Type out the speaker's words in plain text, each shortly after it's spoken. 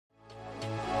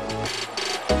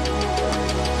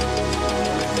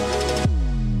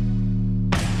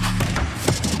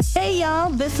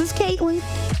This is Caitlin,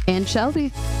 And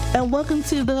Shelby. and welcome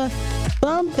to the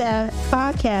Bump That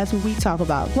podcast where we talk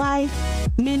about life,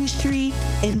 ministry,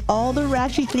 and all the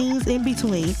ratchet things in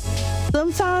between.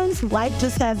 Sometimes life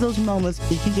just has those moments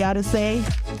that you gotta say,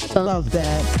 bump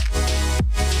that.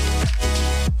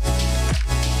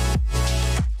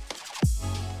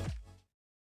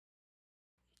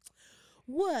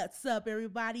 What's up,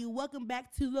 everybody? Welcome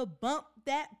back to the Bump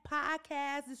That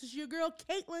podcast. This is your girl,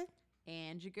 Caitlin.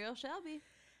 And your girl Shelby.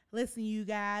 Listen, you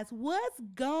guys, what's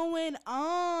going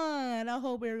on? I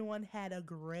hope everyone had a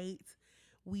great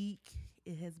week.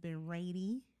 It has been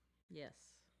rainy Yes.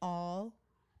 all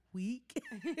week.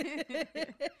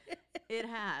 It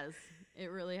has. It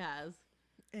really has.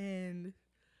 And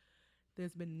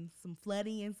there's been some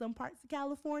flooding in some parts of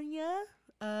California.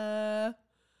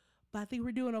 But I think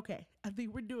we're doing okay. I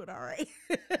think we're doing all right.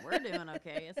 We're doing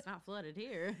okay. It's not flooded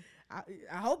here.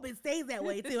 I hope it stays that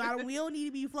way too. We don't need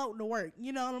to be floating to work.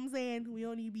 You know what I'm saying? We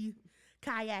don't need to be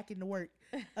kayaking to work.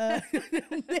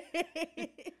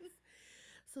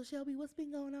 So Shelby, what's been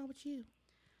going on with you?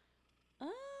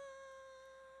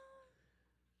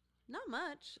 Not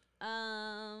much.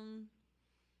 I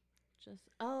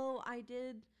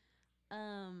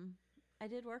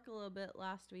did work a little bit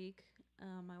last week.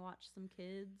 I watched some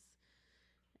kids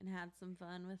and had some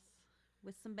fun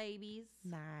with some babies.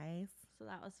 Nice. So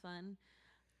that was fun.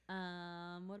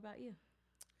 What about you?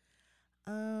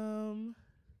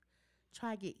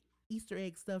 Try to get Easter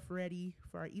egg stuff ready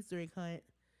for our Easter egg hunt.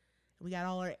 We got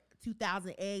all our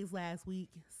 2,000 eggs last week,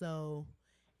 and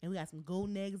we got some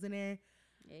golden eggs in there.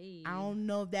 Hey. I don't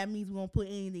know if that means we're gonna put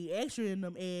anything extra in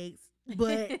them eggs,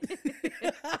 but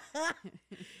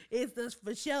it's just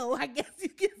for show, I guess you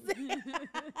can say.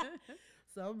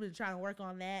 So I've been trying to work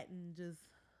on that and just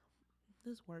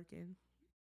working.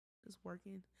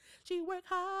 She worked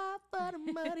hard for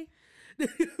the money.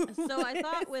 So I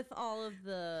thought with all of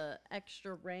the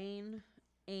extra rain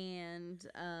and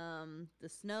the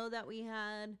snow that we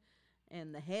had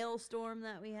and the hailstorm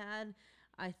that we had,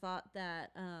 I thought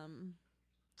that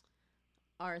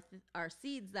our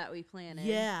seeds that we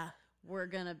planted were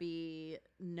going to be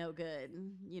no good.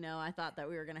 You know, I thought that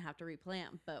we were going to have to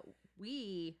replant, but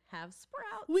we have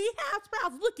sprouts. We have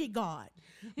sprouts. Look at God.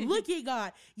 Look at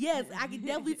God. Yes, I can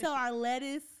definitely tell our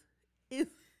lettuce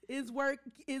is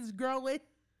growing.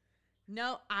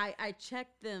 No, I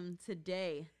checked them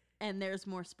today, and there's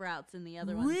more sprouts in the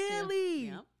other ones Really?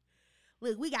 too. Yep.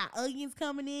 Look, we got onions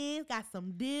coming in. Got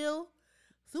some dill.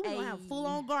 So we're going to have a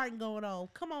full-on garden going on.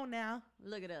 Come on now.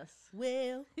 Look at us.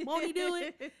 Well, won't he do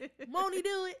it? Won't he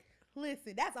do it?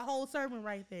 Listen, that's a whole sermon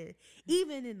right there.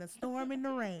 Even in the storm and the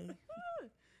rain.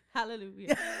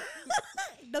 Hallelujah.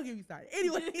 Don't get me started.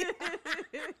 Anyway.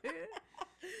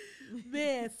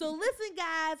 Man, so listen,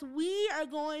 guys, we are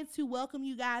going to welcome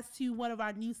you guys to one of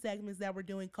our new segments that we're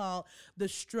doing called The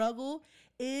Struggle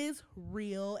is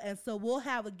Real. And so we'll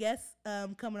have a guest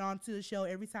coming on to the show.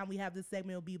 Every time we have this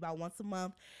segment, it'll be about once a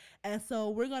month. And so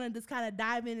we're going to just kind of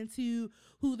dive into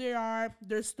who they are,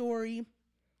 their story,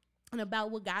 and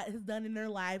about what God has done in their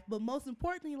life. But most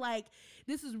importantly, like,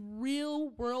 this is real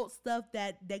world stuff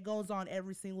that goes on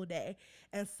every single day.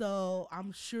 And so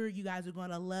I'm sure you guys are going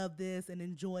to love this and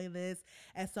enjoy this.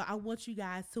 And so I want you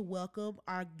guys to welcome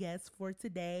our guest for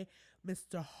today,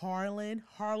 Mr.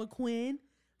 Harlequin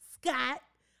Scott,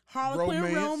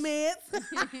 Harlequin Romance.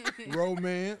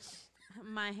 Romance.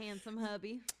 My handsome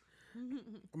hubby.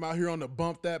 I'm out here on the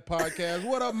Bump That podcast.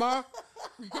 What up, Ma?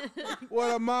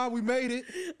 What up, Ma? We made it.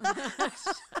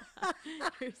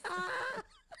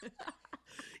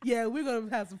 Yeah, we're going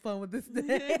to have some fun with this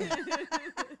today.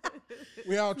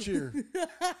 We out here.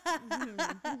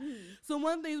 So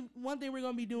one thing we're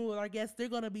going to be doing with our guests, they're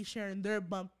going to be sharing their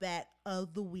Bump That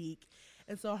of the week.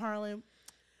 And so, Harlan,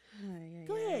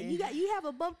 go ahead. You have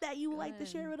a bump that you would like to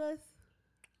share with us?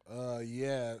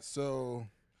 Yeah. So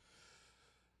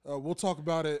we'll talk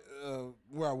about it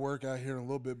where I work out here in a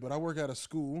little bit, but I work at a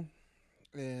school,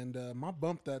 and my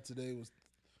Bump That today was,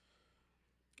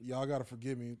 y'all got to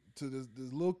forgive me, to this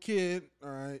little kid, all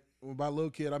right? Well, by little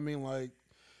kid, I mean like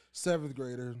 7th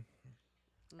grader.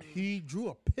 He drew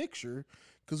a picture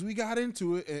because we got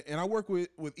into it, and I work with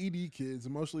ED kids,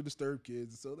 emotionally disturbed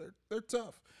kids, so they're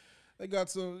tough. They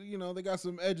got some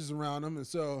edges around them, and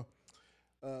so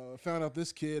found out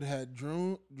this kid had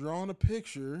drawn a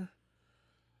picture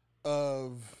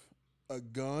of a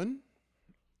gun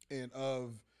and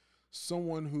of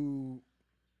someone who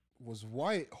was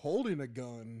white holding a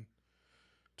gun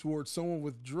towards someone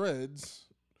with dreads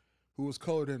who was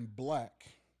colored in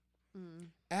black.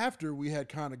 After we had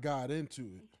kind of got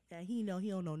into it. Yeah, he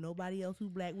don't know nobody else who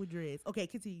black with dreads. Okay,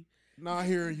 continue. Not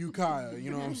hearing you, Kaya.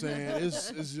 You know what I'm saying?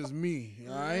 It's just me,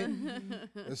 all right?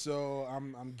 And so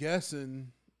I'm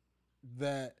guessing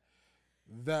that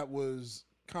was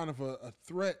kind of a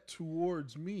threat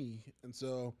towards me. And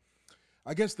so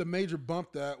I guess the major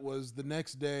bump that was the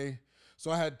next day.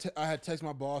 So I had texted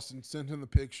my boss and sent him the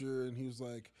picture, and he was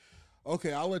like,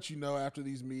 okay, I'll let you know after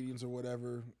these meetings or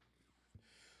whatever.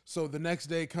 So the next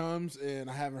day comes, and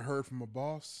I haven't heard from my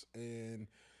boss, and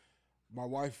my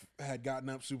wife had gotten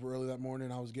up super early that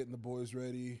morning. I was getting the boys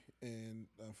ready and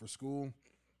for school,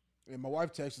 and my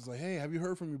wife texted like, "Hey, have you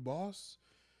heard from your boss?"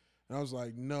 And I was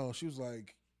like, "No." She was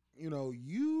like,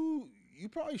 you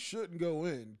probably shouldn't go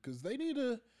in because they need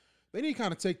to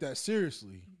kind of take that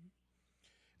seriously."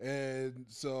 And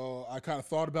so I kind of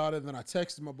thought about it, and then I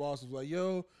texted my boss. I was like,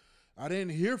 "Yo, I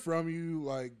didn't hear from you.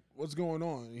 Like, what's going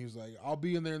on?" And he was like, "I'll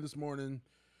be in there this morning."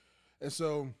 And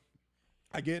so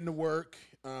I get into work.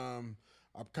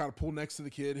 I kind of pull next to the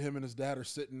kid. Him and his dad are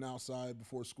sitting outside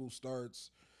before school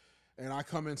starts. And I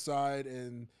come inside,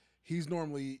 and he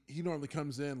normally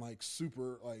comes in like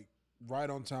super, like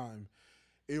right on time.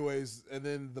 Anyways, and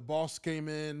then the boss came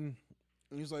in,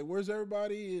 and he's like, "Where's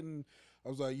everybody?" And I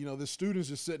was like, this student's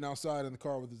just sitting outside in the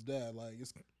car with his dad. Like,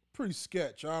 it's pretty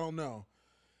sketch. I don't know.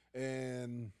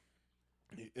 And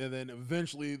then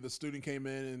eventually the student came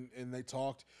in and they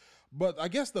talked. But I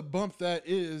guess the bump that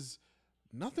is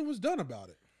nothing was done about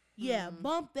it. Yeah,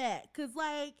 bump that. Because,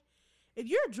 like, if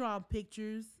you're drawing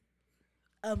pictures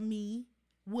of me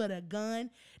with a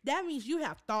gun, that means you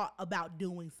have thought about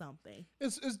doing something.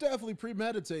 It's definitely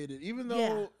premeditated. Even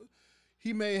though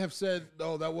he may have said,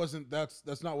 "Oh,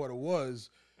 that's not what it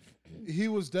was." He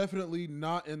was definitely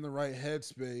not in the right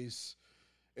headspace,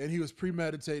 and he was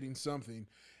premeditating something.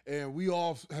 And we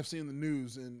all have seen the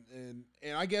news, and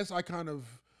I guess I kind of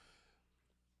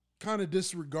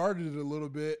disregarded it a little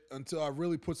bit until I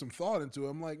really put some thought into it.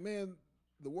 I'm like, man,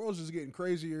 the world's just getting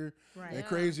crazier and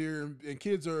crazier, and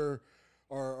kids are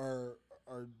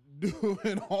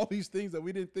doing all these things that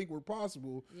we didn't think were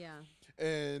possible. Yeah.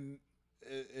 And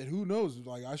who knows?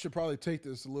 Like, I should probably take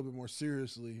this a little bit more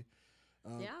seriously,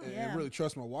 and really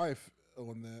trust my wife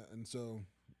on that. And so,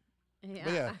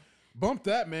 but yeah, bump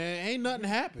that, man. Ain't nothing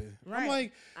happened. Right. I'm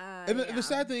like, and the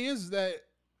sad thing is that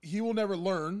he will never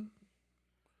learn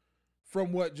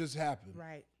from what just happened.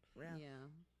 Right. Yeah.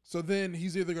 So then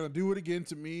he's either going to do it again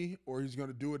to me, or he's going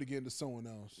to do it again to someone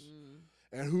else.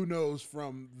 And who knows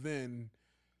from then,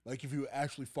 like, if you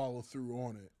actually follow through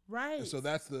on it. Right. And so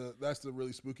that's the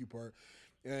really spooky part.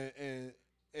 And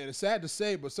it's sad to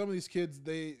say, but some of these kids,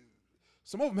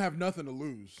 some of them have nothing to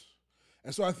lose.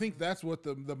 And so I think that's what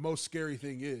the most scary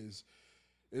thing is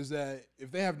that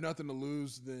if they have nothing to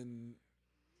lose, then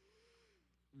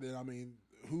I mean,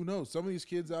 who knows? Some of these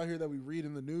kids out here that we read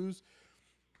in the news,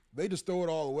 they just throw it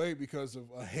all away because of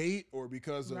a hate or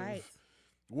because of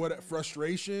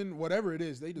frustration, whatever it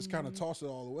is. They just kind of toss it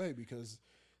all away because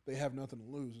they have nothing to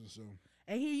lose.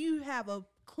 And here you have a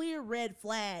clear red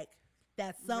flag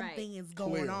that something is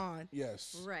going on.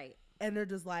 Yes. Right. And they're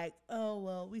just like, "Oh,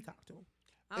 well, we talked to him."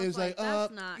 It's like,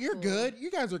 you're cool. Good. You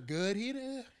guys are good.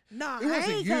 Nah, I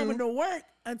ain't coming to work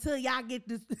until y'all get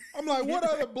this. I'm like, what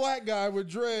other black guy with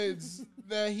dreads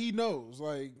that he knows?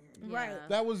 Like,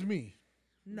 that was me.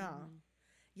 No.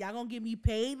 Y'all gonna give me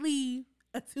paid leave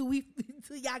until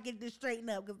y'all get this straightened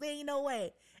up, because there ain't no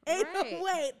way. Ain't no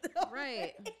way.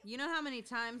 Right. You know how many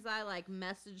times I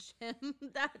messaged him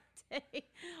that day?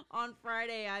 On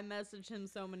Friday, I messaged him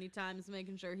so many times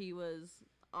making sure he was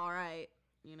all right,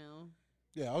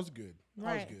 Yeah, I was good.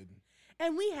 I was good.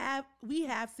 And we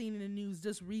have seen in the news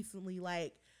just recently,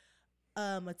 like,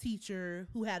 a teacher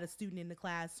who had a student in the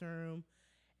classroom,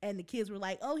 and the kids were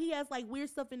like, "Oh, he has like weird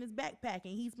stuff in his backpack,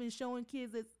 and he's been showing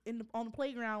kids on the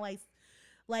playground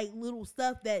like little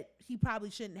stuff that he probably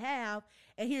shouldn't have."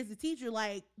 And here's the teacher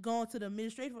like going to the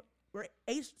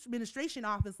administration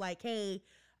office like, "Hey,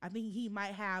 I think he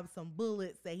might have some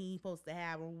bullets that he ain't supposed to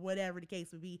have," or whatever the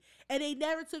case would be. And they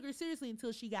never took her seriously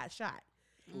until she got shot.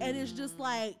 And it's just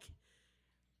like,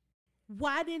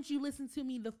 why didn't you listen to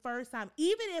me the first time?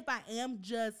 Even if I am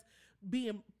just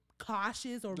being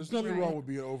cautious, or there's nothing wrong with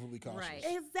being overly cautious. Right.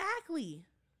 Exactly.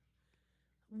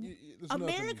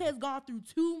 America has gone through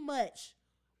too much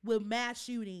with mass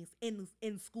shootings in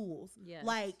schools. Yes.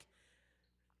 Like,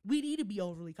 we need to be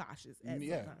overly cautious at some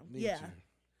time. Yeah.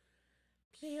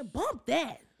 Man, bump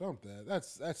that. Bump that.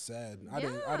 That's sad. I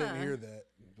didn't hear that,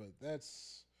 but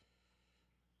that's,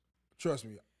 trust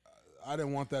me, I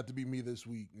didn't want that to be me this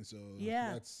week, and so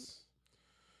that's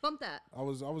bump that. I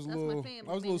was a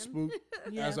little spooked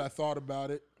as I thought about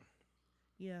it.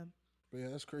 Yeah. But yeah,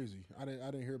 that's crazy. I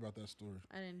didn't hear about that story.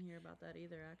 I didn't hear about that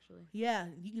either, actually. Yeah,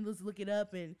 you can just look it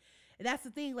up, and that's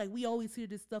the thing. Like, we always hear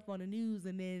this stuff on the news,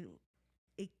 and then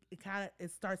it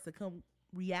starts to come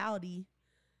reality.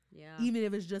 Yeah. Even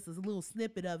if it's just a little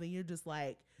snippet of it, you're just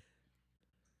like,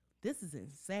 this is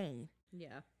insane.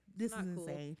 Yeah. This Not is cool.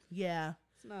 insane. Yeah.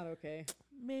 It's not okay.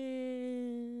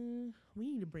 Man,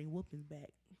 we need to bring whoopings back.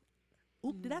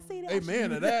 Oop, did I say that? Amen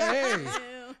to that. Hey,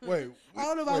 wait. I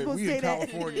don't know if I was supposed to say in that.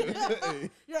 California.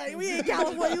 You're right, we in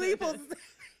California. We ain't supposed to say.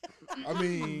 I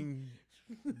mean,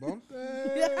 bump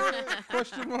that?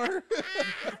 Question mark.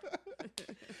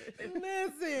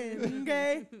 Listen,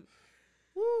 okay.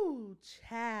 Woo,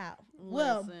 child.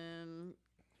 Well, Listen,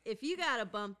 if you got to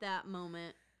bump that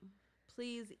moment,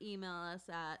 please email us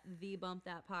at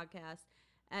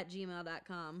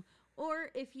thebumpthatpodcast@gmail.com. Or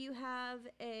if you have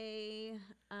a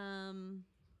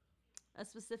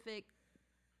specific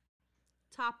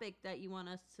topic that you want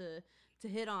us to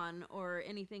hit on or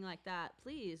anything like that,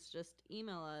 please just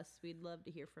email us. We'd love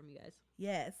to hear from you guys.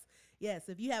 yes.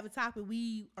 If you have a topic,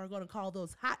 we are going to call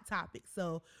those hot topics.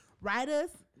 So write us,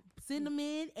 send them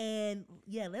in, and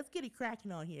yeah, let's get it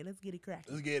cracking on here. Let's get it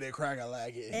cracking. Let's get it crack. I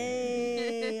like it.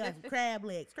 Hey, like some crab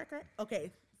legs. Crack, crack.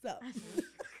 Okay, so.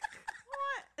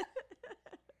 What?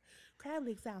 Crab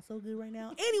legs sound so good right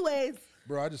now. Anyways.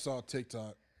 Bro, I just saw a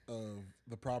TikTok of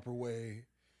the proper way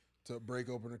to break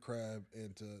open a crab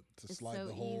and to It's slide so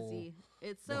the whole. easy.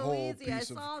 It's the so whole easy. I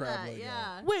piece of saw crab that. leg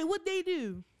Yeah. Wait, what they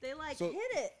do? They like So- hit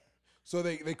it. So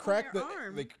they crack your the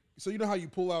arm. so you know how you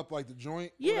pull out like the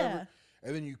joint, or Yeah. whatever,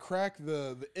 and then you crack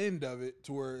the end of it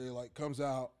to where it like comes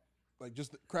out, like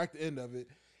just crack the end of it,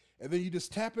 and then you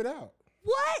just tap it out,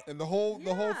 What? and the whole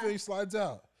Yeah. thing slides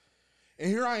out. And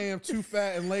here I am, too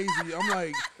fat and lazy. I'm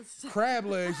like, crab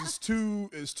legs is too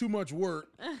much work.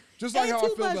 Just like Ain't how I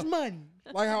too feel much about money.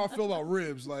 like how I feel about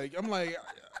ribs. Like I'm like,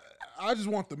 I just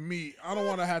want the meat. I don't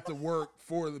want to have to work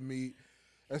for the meat.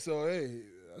 And so hey,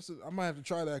 I might have to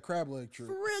try that crab leg trick.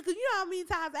 For real, because you know how many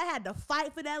times I had to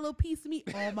fight for that little piece of meat?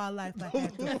 All my life I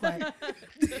had to fight.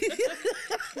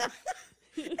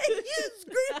 And you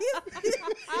scream.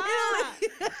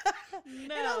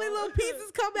 And only little pieces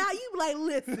come out. You be like,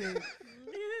 listen,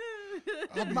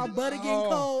 my butter getting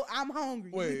cold. I'm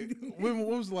hungry. Wait, when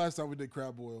was the last time we did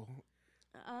crab boil?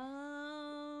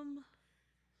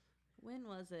 When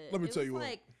was it? Let me It tell was you what.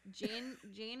 like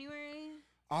January.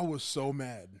 I was so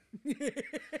mad.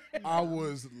 I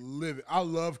was livid. I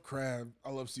love crab. I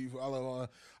love seafood. I love all that.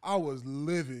 I was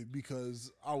livid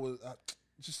because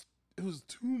it was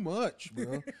too much,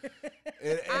 bro.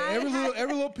 And every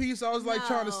little piece, I was like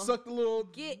trying to suck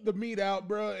the meat out,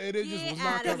 bro, and it just was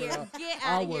not coming out. Get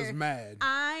I out of was here. mad.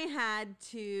 I had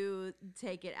to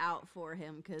take it out for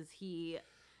him because he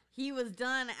was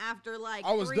done after like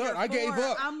I was 3 done. or I gave 4.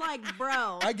 up. I'm like,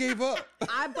 bro, I gave up.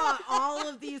 I bought all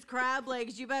of these crab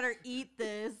legs. You better eat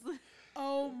this.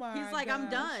 Oh my He's like, I'm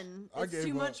done. I It's gave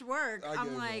too up. much work. I I'm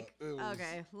gave like, up. It was-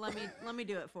 okay, let me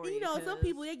do it for you. You know, some 'cause-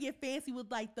 people, they get fancy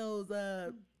with like those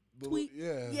tweet,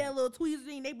 yeah. little tweezers,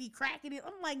 and they be cracking it.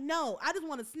 I'm like, no, I just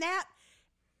want to snap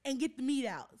and get the meat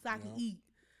out so I can eat.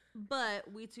 But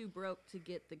we too broke to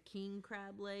get the king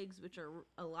crab legs, which are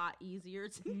a lot easier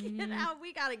to get out.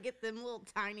 We got to get them little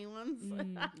tiny ones.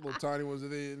 Little tiny ones,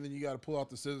 and then you got to pull out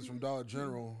the scissors from Dollar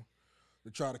General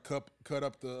to try to cut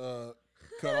up the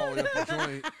cut all the way up the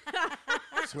joint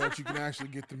so that you can actually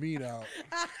get the meat out.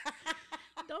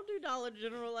 Don't do Dollar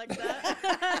General like that.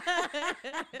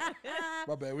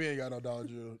 My bad, we ain't got no Dollar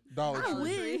General. Dollar I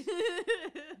Tree. wish.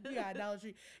 You got Dollar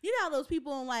Tree. You know how those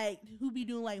people on like who be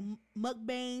doing like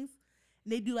mukbangs, and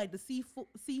they do like the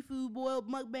seafood boiled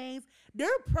mukbangs. They're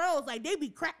pros. Like they be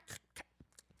crack.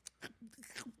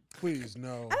 Please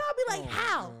no. And I'll be like, Oh,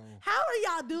 how? no. How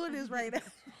are y'all doing this right now?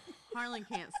 Harlan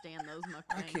can't stand those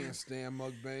mukbangs. I can't stand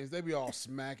mukbangs. They be all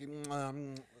smacking.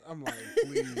 I'm like,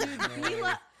 please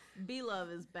no. B-Love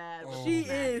is bad. with Oh She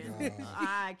my is. God.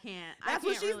 I can't. That's I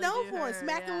what can't she's really known do for, her.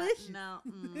 smackalicious. No,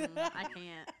 I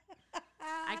can't.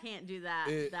 I can't do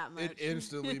that that much. It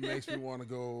instantly makes me want to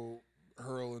go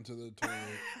hurl into the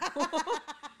toilet.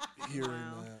 Hearing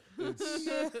Wow.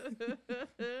 that,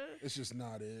 it's just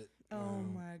not it. Oh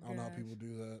my I don't know how gosh. people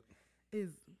do that.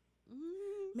 Is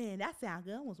man, that sounds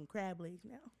good. I want some crab legs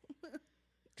now.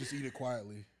 Just eat it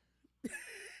quietly.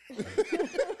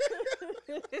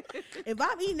 If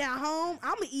I'm eating at home,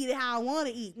 I'm gonna eat it how I want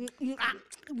to eat.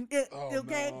 Oh,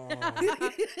 Okay. no.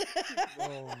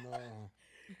 Oh no.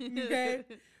 Okay.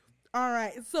 All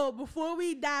right. So before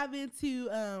we dive into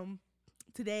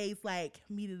today's like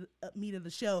meat of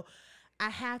the show, I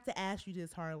have to ask you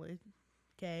this, Harlan.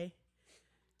 Okay.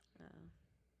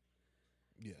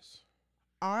 Yes.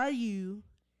 Are you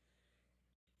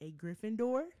a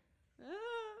Gryffindor,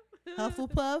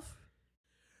 Hufflepuff,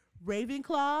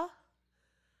 Ravenclaw,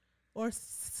 or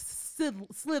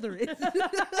Slytherin?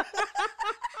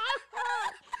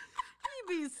 You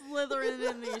be slithering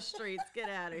in these streets. Get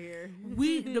out of here.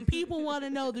 The people want to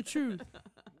know the truth.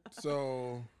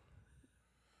 So,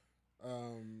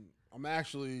 I'm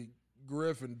actually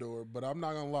Gryffindor, but I'm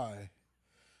not gonna lie.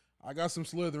 I got some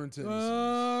Slytherin tendencies.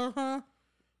 Uh-huh.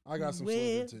 I got some Well.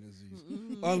 Slytherin tendencies.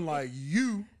 Unlike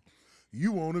you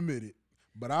won't admit it,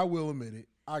 but I will admit it.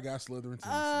 I got Slytherin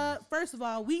tendencies. First of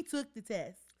all, we took the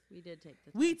test. We did take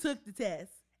the We took the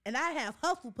test, and I have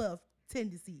Hufflepuff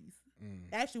tendencies.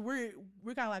 Actually,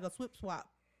 we're kind of like a swip swap.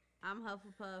 I'm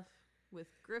Hufflepuff with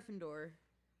Gryffindor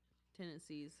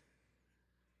tendencies.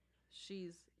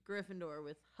 She's Gryffindor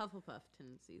with Hufflepuff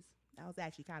tendencies. I was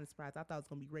actually kind of surprised. I thought it was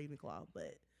gonna be Ravenclaw,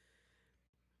 but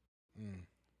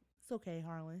it's okay,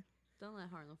 Harlan. Don't let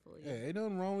Harlan fool you. Hey, ain't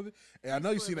nothing wrong with it. Hey, I know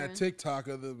you seen that Slytherin. TikTok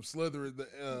of them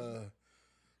Slytherin.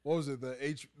 What was it?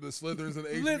 The Slytherins and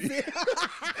the Listen.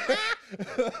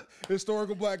 HB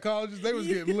historical black colleges. They was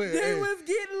getting lit. They Hey, was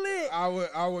getting lit.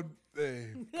 I would. Hey,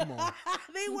 come on.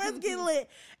 They was getting lit.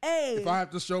 Hey, If I have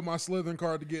to show my Slytherin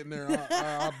card to get in there,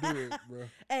 I'll do it, bro.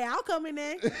 hey, I'll come in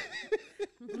there.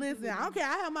 Listen, I don't care.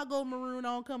 I have my gold maroon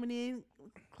on coming in,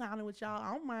 clowning with y'all.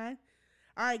 I don't mind.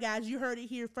 All right, guys, you heard it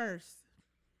here first.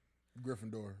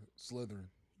 Gryffindor, Slytherin,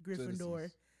 Gryffindor,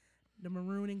 Tendencies. the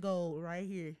maroon and gold, right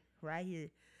here, right here.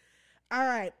 All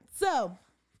right, so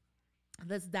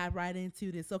let's dive right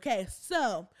into this. Okay,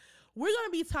 so we're gonna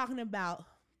be talking about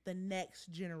the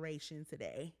next generation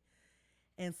today,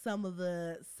 and some of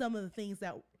the things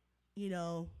that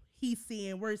he's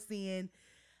seeing, we're seeing,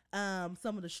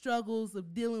 some of the struggles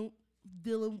of dealing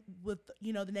with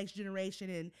the next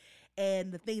generation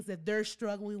and the things that they're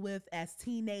struggling with as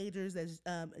teenagers, as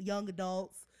young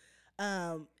adults,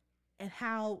 and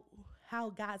how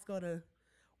God's gonna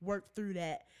work through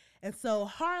that. And so,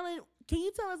 Harlan, can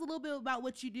you tell us a little bit about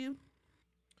what you do?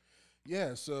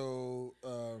 Yeah. So,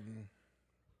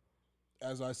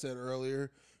 as I said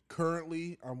earlier,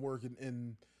 currently I'm working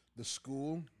in the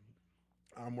school.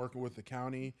 I'm working with the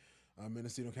county,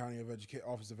 Mendocino County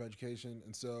Office of Education,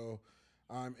 and so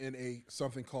I'm in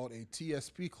something called a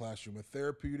TSP classroom, a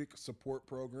therapeutic support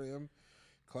program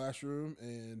classroom.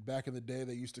 And back in the day,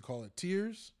 they used to call it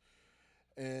tiers.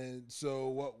 And so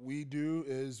what we do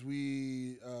is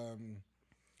we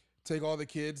take all the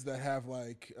kids that have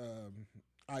like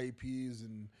IEPs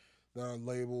and that are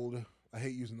labeled. I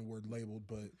hate using the word labeled,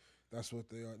 but that's what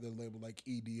they are. They're labeled like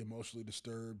ED, emotionally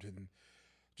disturbed, and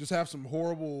just have some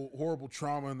horrible, horrible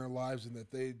trauma in their lives, and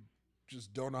that they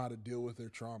just don't know how to deal with their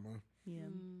trauma. Yeah.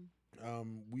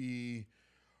 We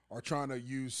are trying to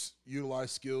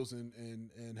utilize skills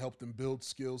and help them build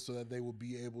skills so that they will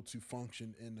be able to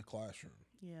function in the classroom.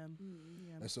 Yeah.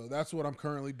 Yeah. And so that's what I'm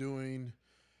currently doing.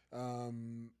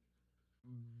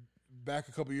 Back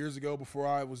a couple years ago, before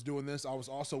I was doing this, I was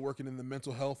also working in the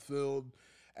mental health field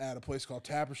at a place called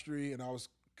Tapestry, and I was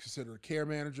considered a care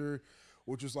manager,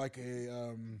 which was like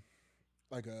a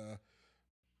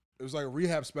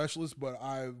rehab specialist, but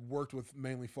I worked with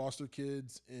mainly foster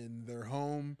kids in their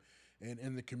home and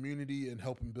in the community and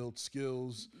help them build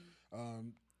skills.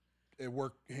 And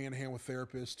work hand in hand with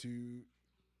therapists to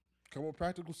come up with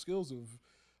practical skills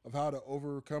of how to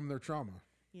overcome their trauma.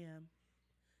 Yeah.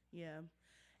 Yeah.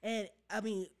 And I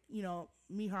mean,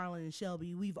 me, Harlan, and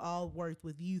Shelby, we've all worked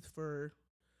with youth for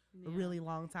a really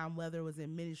long time, whether it was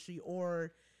in ministry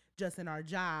or just in our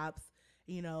jobs,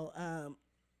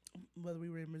 whether we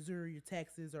were in Missouri or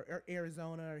Texas or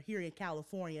Arizona or here in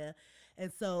California.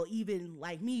 And so even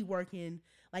like me working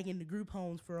like in the group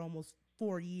homes for almost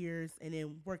 4 years, and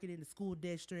then working in the school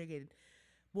district and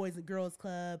Boys and Girls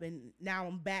Club, and now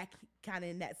I'm back kind of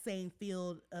in that same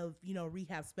field of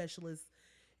rehab specialists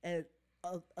and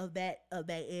of that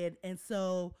ed. And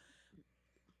so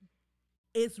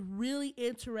it's really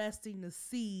interesting to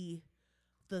see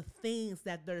the things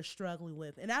that they're struggling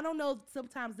with. And I don't know,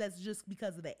 sometimes that's just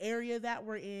because of the area that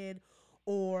we're in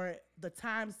or the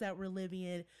times that we're living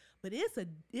in, but it's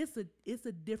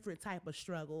a different type of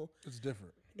struggle. It's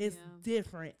different. It's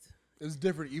different. It's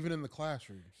different even in the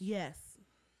classrooms. Yes.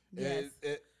 Yes.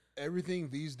 Everything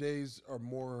these days are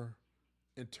more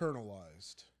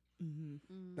internalized.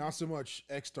 Not so much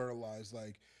externalized.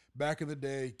 Like back in the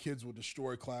day, kids will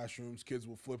destroy classrooms, kids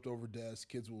will flip over desks,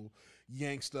 kids will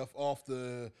yank stuff off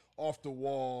the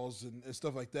walls and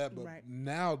stuff like that. But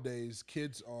nowadays,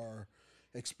 kids are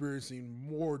experiencing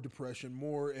more depression,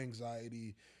 more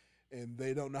anxiety, and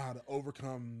they don't know how to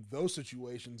overcome those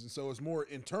situations. And so it's more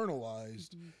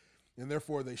internalized, and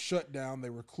therefore they shut down, they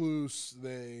recluse,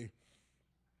 they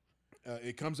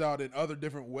It comes out in other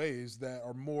different ways that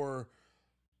are more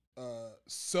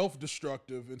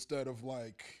self-destructive instead of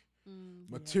like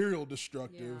material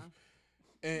destructive.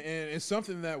 And it's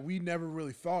something that we never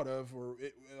really thought of, or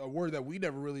a word that we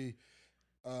never really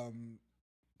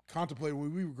contemplated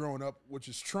when we were growing up, which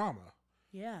is trauma.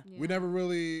 Yeah. We never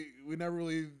really,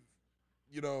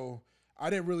 you know, I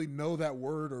didn't really know that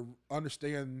word or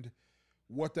understand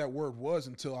what that word was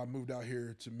until I moved out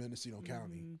here to Mendocino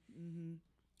County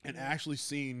and actually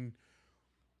seen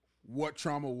what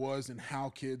trauma was and how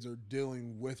kids are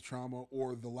dealing with trauma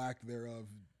or the lack thereof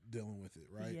dealing with it,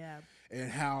 right? Yeah. And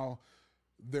how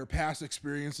their past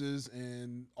experiences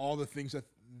and all the things that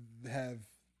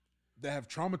have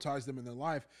traumatized them in their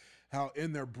life, how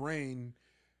in their brain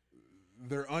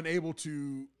they're unable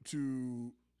to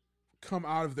come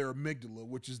out of their amygdala,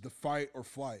 which is the fight or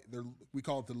flight. We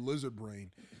call it the lizard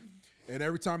brain. And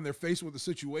every time they're faced with a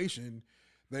situation,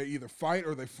 they either fight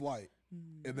or they flight.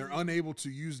 And they're unable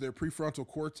to use their prefrontal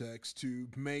cortex to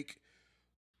make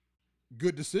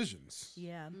good decisions.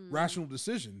 Yeah. Rational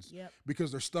decisions. Yep. Because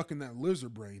they're stuck in that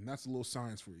lizard brain. That's a little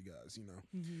science for you guys, you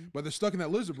know. But they're stuck in that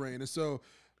lizard brain. And so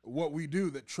what we do,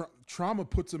 that trauma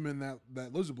puts them in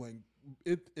that lizard brain,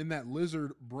 in that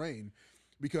lizard brain.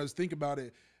 Because think about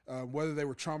it, whether they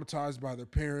were traumatized by their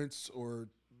parents or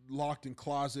locked in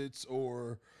closets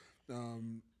or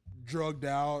drugged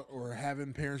out or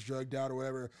having parents drugged out or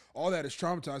whatever, all that is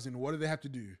traumatizing. What do they have to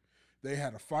do? They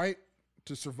had to fight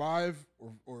to survive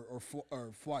or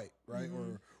flight, right?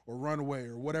 Or run away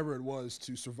or whatever it was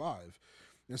to survive.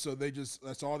 And so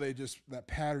that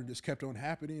pattern just kept on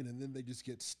happening, and then they just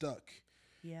get stuck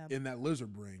in that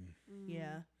lizard brain.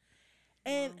 Yeah.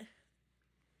 And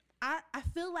I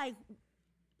feel like,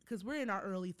 because we're in our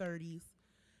early 30s,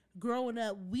 growing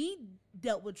up, we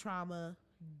dealt with trauma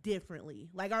differently.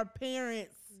 Like our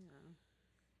parents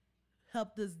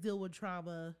helped us deal with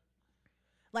trauma.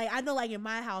 Like I know, like in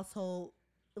my household,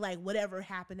 like whatever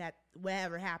happens at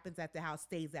the house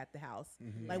stays at the house.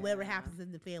 Like whatever happens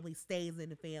in the family stays in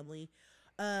the family.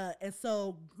 And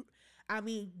so, I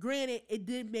mean, granted, it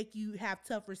did make you have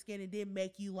tougher skin. It did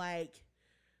make you like,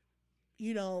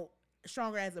 you know,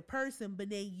 stronger as a person.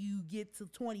 But then you get to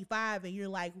 25 and you're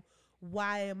like,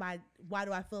 why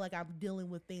do I feel like I'm dealing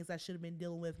with things I should have been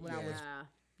dealing with when I was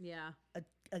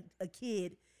a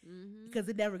kid? Because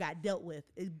it never got dealt with.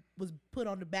 It was put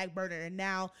on the back burner, and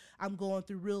now I'm going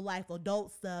through real life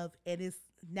adult stuff, and it's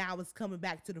coming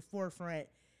back to the forefront,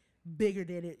 bigger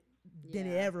than it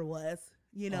ever was.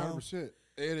 You know, 100%.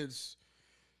 And it's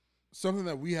something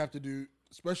that we have to do,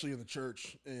 especially in the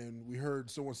church. And we heard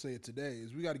someone say it today: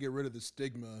 is we got to get rid of the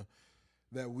stigma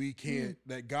that we can't,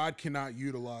 that God cannot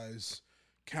utilize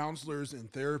counselors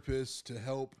and therapists to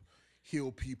help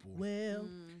heal people. Well,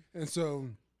 and so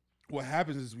what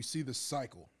happens is we see the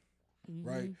cycle,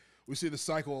 right? We see the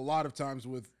cycle a lot of times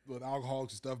with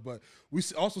alcoholics and stuff, but we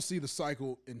also see the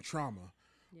cycle in trauma,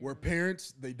 where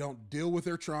parents, they don't deal with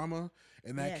their trauma,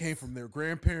 and that came from their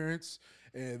grandparents,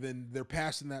 and then they're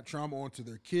passing that trauma on to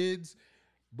their kids.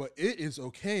 But it is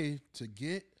okay to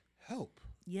get help.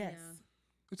 Yes.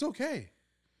 It's okay.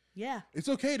 Yeah. It's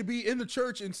okay to be in the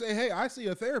church and say, hey, I see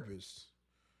a therapist.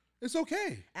 It's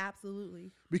okay.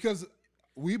 Absolutely. Because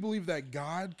we believe that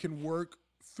God can work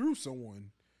through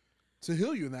someone to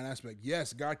heal you in that aspect.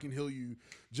 Yes, God can heal you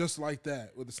just like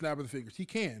that with the snap of the fingers. He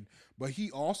can, but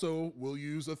he also will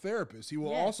use a therapist. He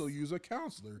will also use a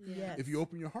counselor if you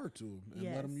open your heart to him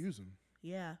and let him use him.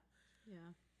 Yeah. Yeah.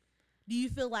 Do you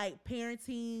feel like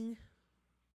parenting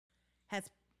has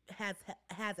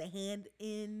a hand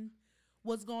in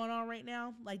what's going on right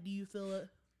now? Like, do you feel it?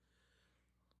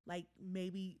 Like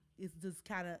maybe it's just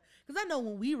kind of, because I know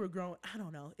when we were growing, I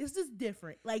don't know, it's just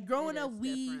different. Like growing up,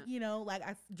 you know, like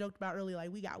I joked about earlier,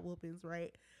 like we got whoopings,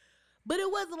 right? But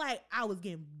it wasn't like I was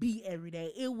getting beat every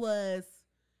day. It was,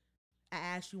 I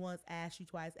asked you once, asked you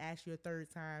twice, asked you a third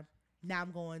time. Now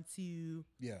I'm going to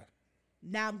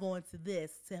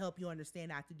this to help you understand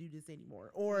not to do this anymore.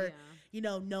 Or, you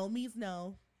know, no means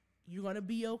no. You're going to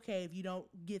be okay if you don't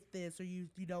get this or you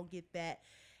don't get that.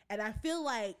 And I feel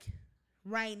like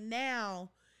right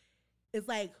now, it's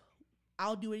like,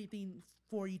 I'll do anything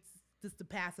for you just to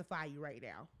pacify you right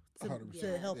now.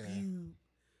 To help you,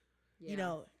 you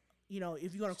know,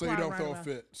 if you're going to cry. So you don't throw a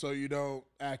fit. So you don't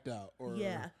act out. Or,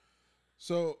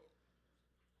 So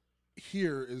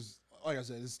here is, like I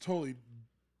said, it's totally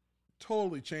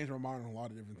changed my mind on a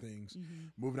lot of different things.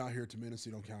 Moving out here to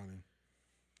Mendocino County.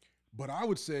 But I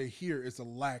would say here it's a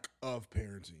lack of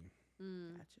parenting.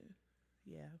 Gotcha.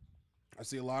 Yeah. I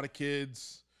see a lot of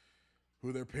kids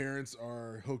who their parents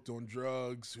are hooked on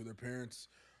drugs, who their parents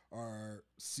are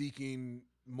seeking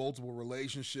multiple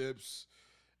relationships,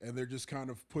 and they're just kind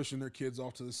of pushing their kids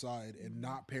off to the side and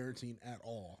not parenting at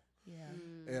all. Yeah.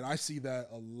 And I see that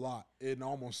a lot in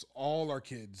almost all our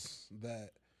kids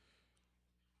that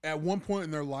at one point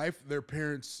in their life, their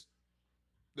parents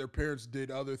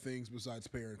did other things besides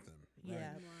parent them. Right?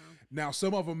 Yeah. Wow. Now,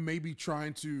 some of them may be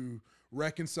trying to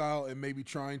reconcile and maybe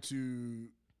trying to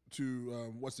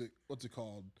what's it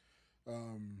called?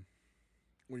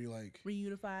 When you like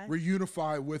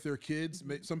reunify with their kids.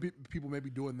 Some people may be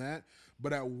doing that,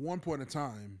 but at one point in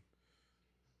time,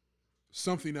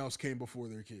 something else came before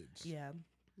their kids. Yeah.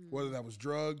 Whether that was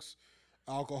drugs,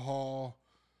 alcohol,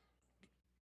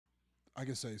 I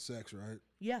can say sex, right?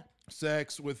 Yeah.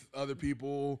 Sex with other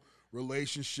people,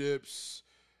 relationships,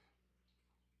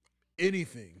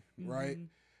 anything, right?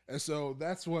 And so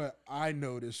that's what I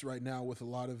notice right now with a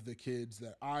lot of the kids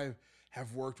that I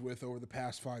have worked with over the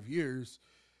past 5 years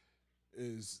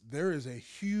is there is a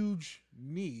huge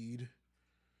need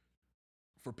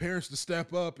for parents to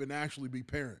step up and actually be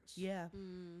parents. Yeah.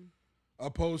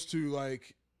 Opposed to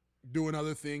like doing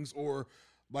other things, or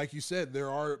like you said, there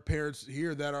are parents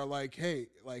here that are like, hey,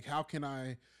 like how can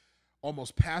I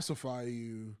almost pacify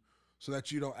you so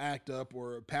that you don't act up,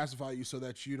 or pacify you so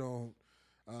that you don't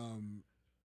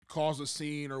cause a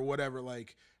scene or whatever.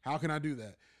 Like, how can I do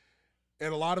that?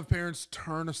 And a lot of parents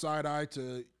turn a side eye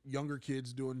to younger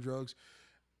kids doing drugs.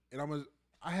 And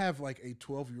I have like a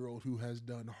 12-year-old who has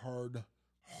done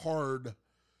hard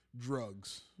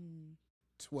drugs.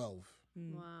 12.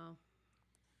 Wow.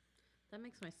 That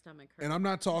makes my stomach hurt. And I'm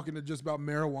not talking just about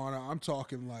marijuana. I'm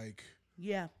talking like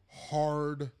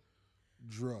hard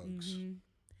drugs.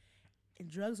 And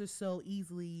drugs are so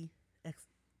easily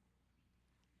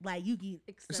like you can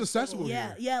It's accessible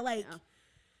here. Yeah, like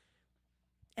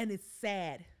and it's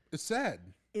sad. It's sad.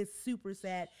 It's super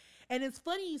sad. And it's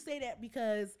funny you say that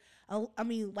because I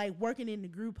mean, like working in the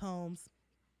group homes,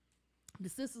 the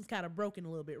system's kind of broken a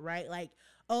little bit, right? Like,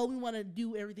 oh, we want to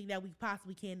do everything that we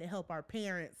possibly can to help our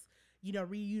parents, you know,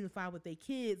 reunify with their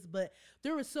kids. But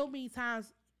there were so many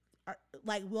times,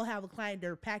 like we'll have a client,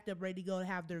 they're packed up, ready to go to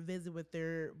have their visit with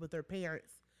their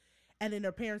parents. And then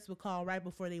their parents would call right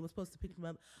before they were supposed to pick them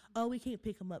up. Oh, we can't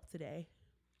pick them up today.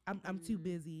 I'm too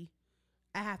busy.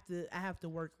 I have to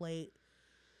work late.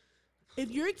 If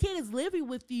your kid is living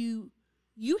with you,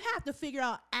 you have to figure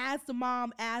out as the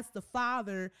mom, as the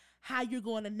father, how you're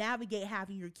going to navigate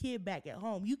having your kid back at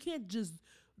home. You can't just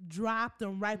drop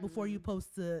them right before you're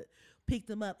supposed to pick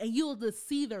them up. And you'll just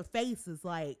see their faces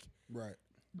like, right,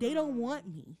 they don't want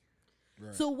me.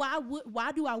 Right. So why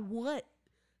do I want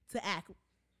to act,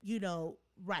 you know,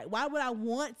 right? Why would I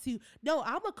want to? No,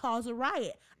 I'm going to cause a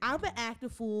riot. I'm going to act a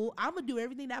fool. I'm going to do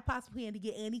everything that I possibly can to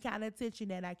get any kind of attention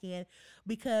that I can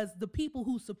because the people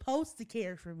who's supposed to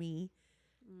care for me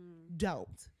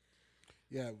don't.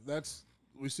 Yeah,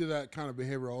 we see that kind of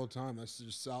behavior all the time. That's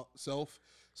just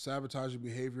self-sabotaging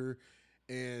behavior.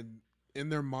 And in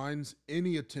their minds,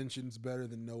 any attention's better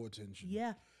than no attention.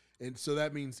 Yeah. And so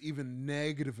that means even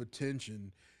negative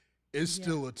attention is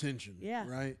still attention. Yeah.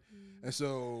 Right? And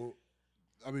so,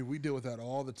 I mean, we deal with that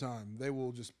all the time. They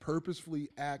will just purposefully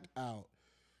act out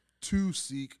to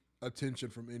seek attention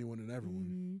from anyone and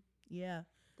everyone. Yeah.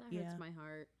 That hurts my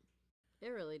heart. It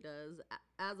really does.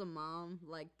 As a mom,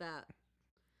 like that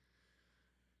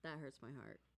hurts my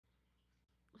heart.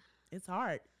 It's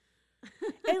hard.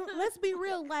 And let's be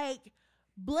real, like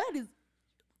blood is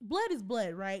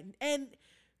blood, right? And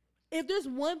if there's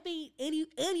one thing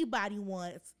anybody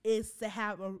wants is to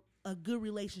have a good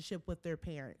relationship with their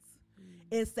parents.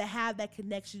 Is to have that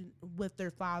connection with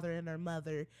their father and their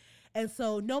mother. And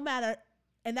so no matter,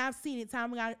 and I've seen it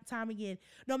time again,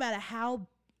 no matter how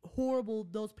horrible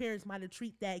those parents might have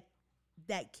treated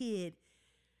that kid,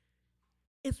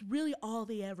 it's really all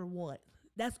they ever want.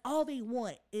 That's all they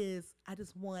want is I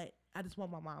just want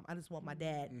my mom. I just want my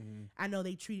dad. I know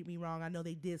they treated me wrong. I know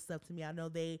they did stuff to me.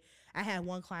 I had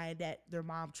one client that their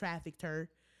mom trafficked her,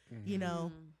 you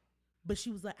know, but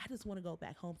she was like, I just want to go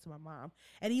back home to my mom.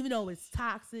 And even though it's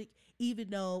toxic,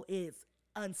 even though it's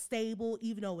unstable,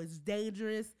 even though it's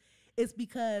dangerous, it's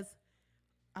because,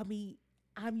 I mean,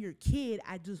 I'm your kid.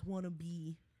 I just want to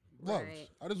be loved. Right.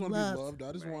 I just want to be loved.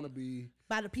 I just want to be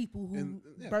by the people who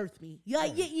birthed me.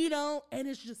 Like, you know, and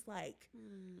it's just like,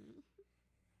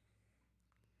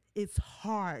 it's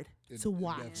hard to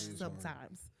watch sometimes.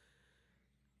 Hard.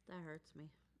 That hurts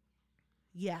me.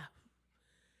 Yeah.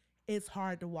 It's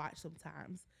hard to watch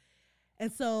sometimes.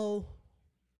 And so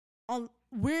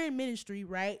we're in ministry,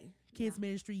 right? Kids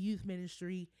ministry, youth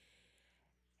ministry.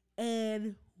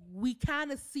 And we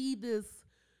kind of see this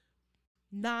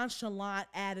nonchalant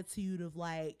attitude of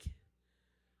like,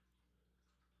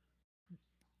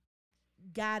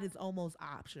 God is almost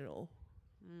optional,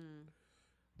 Mm.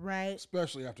 right?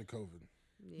 especially after COVID.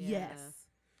 Yeah. Yes.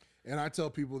 And I tell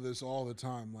people this all the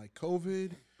time. Like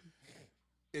COVID,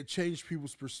 it changed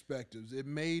people's perspectives. It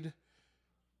made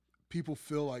people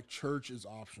feel like church is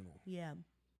optional. Yeah.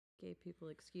 Gave people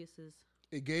excuses.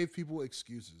 It gave people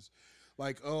excuses.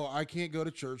 Like, oh, I can't go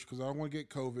to church because I don't want to get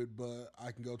COVID, but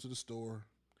I can go to the store.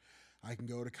 I can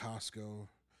go to Costco.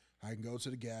 I can go to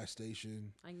the gas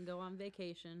station. I can go on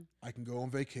vacation. I can go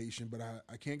on vacation, but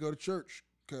I can't go to church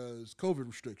because COVID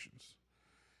restrictions.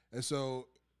 And so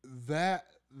that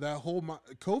whole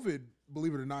COVID,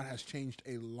 believe it or not, has changed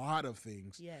a lot of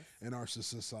things Yes. in our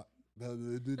society.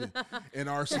 In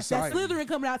our That society. Slytherin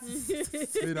coming out.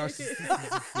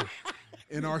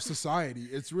 In our society,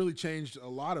 it's really changed a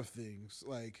lot of things.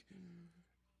 Like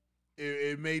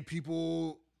it made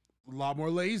people a lot more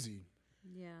lazy.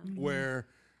 Yeah. Where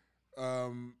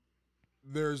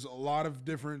there's a lot of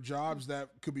different jobs that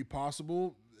could be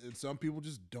possible, and some people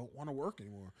just don't want to work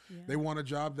anymore. Yeah. They want a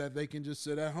job that they can just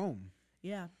sit at home.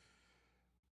 Yeah.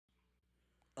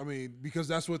 I mean, because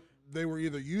that's what they were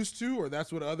either used to or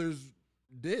that's what others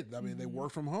did. I mean, they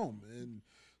work from home. And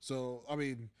so, I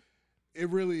mean, it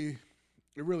really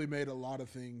made a lot of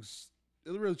things.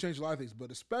 It really changed a lot of things, but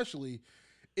especially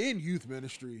in youth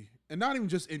ministry, and not even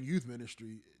just in youth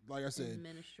ministry. Like I said,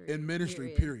 in ministry,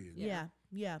 period. Yeah.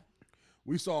 Yeah.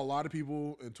 We saw a lot of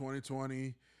people in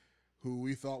 2020 who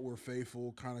we thought were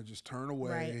faithful kind of just turn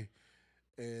away.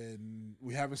 Right. And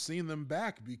we haven't seen them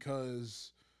back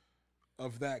because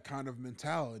of that kind of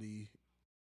mentality.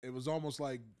 It was almost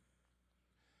like,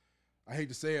 I hate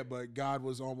to say it, but God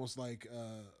was almost like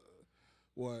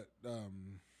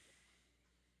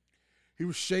he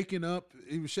was shaking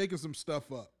some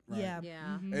stuff up, right? Yeah.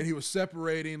 Yeah. Mhm. And he was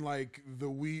separating like the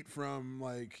wheat from,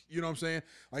 like, you know what I'm saying?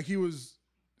 Like he was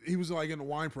like in a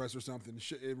wine press or something,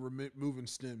 moving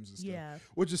stems and stuff. Yeah.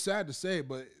 Which is sad to say,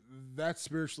 but that's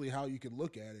spiritually how you can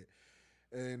look at it.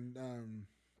 And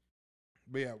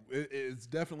but yeah, it's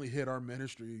definitely hit our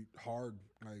ministry hard.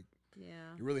 Like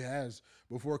Yeah. it really has.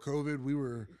 Before COVID, we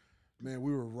were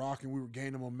rocking, we were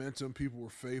gaining momentum, people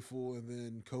were faithful, and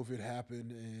then COVID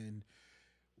happened, and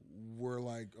we're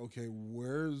like, okay,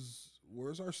 where's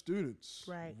our students?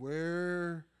 Right.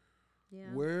 Where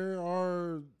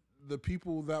are the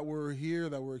people that were here,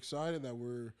 that were excited, that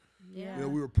were Yeah.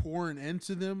 we were pouring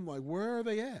into them? Like, where are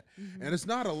they at? Mm-hmm. And it's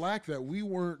not a lack that we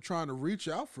weren't trying to reach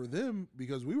out for them,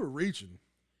 because we were reaching.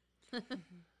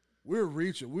 We were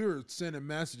reaching. We were sending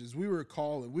messages. We were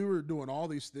calling. We were doing all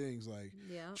these things, like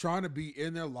trying to be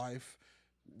in their life.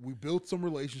 We built some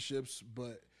relationships,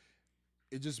 but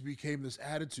it just became this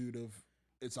attitude of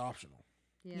it's optional.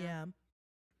 Yeah.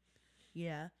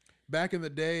 Yeah. Back in the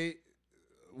day,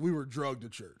 we were drugged to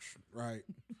church, right?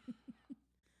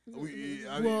 Some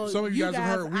of you guys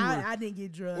have heard. I didn't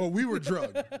get drugged. Well, we were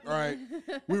drugged, all right?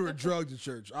 We were drugged to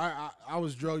church. I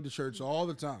was drugged to church all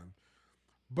the time.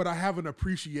 But I have an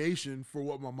appreciation for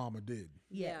what my mama did,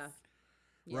 Yes.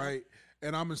 Yeah. right?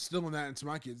 And I'm instilling that into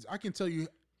my kids. I can't tell you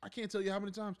how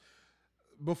many times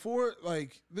before,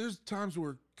 like, there's times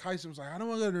where Kyson was like, I don't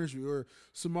want to go to nursery, or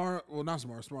Samara, well, not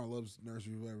Samara loves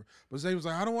nursery, whatever. But Zay was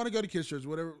like, I don't want to go to kids' church,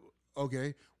 whatever.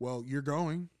 Okay, well, you're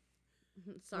going.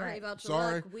 Sorry Right. about the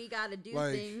Sorry. luck. We got to do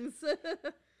Like, things.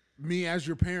 Me as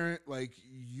your parent, like,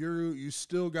 you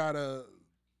still gotta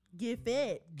Get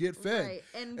fed. get fed. Right.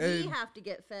 And we And- have to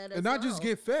get fed as And not well. just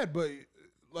get fed, but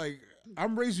like,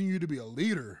 I'm raising you to be a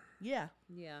leader. Yeah.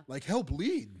 Yeah. Like, help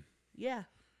lead. Yeah.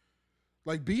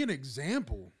 Like, be an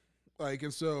example. Like,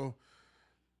 and so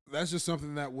that's just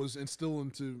something that was instilled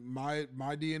into my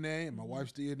DNA and my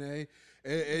wife's DNA,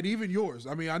 and even yours.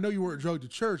 I mean, I know you weren't drugged to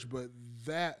church, but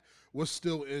that was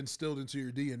still instilled into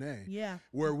your DNA. Yeah.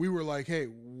 Where we were like, hey,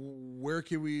 what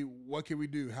can we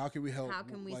do? How can we help? How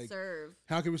can we Like, serve?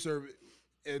 How can we serve?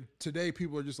 And today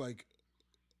people are just like,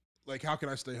 how can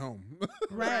I stay home?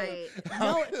 Right.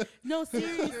 No, True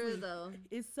seriously. though.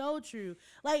 It's so true.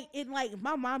 Like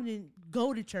my mom didn't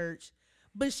go to church,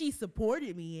 but she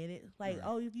supported me in it. Like, Right.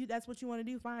 oh, if that's what you want to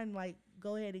do, fine. Like,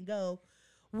 go ahead and go.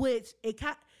 Which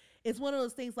it's one of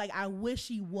those things. Like, I wish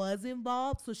she was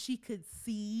involved so she could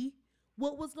see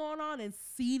what was going on and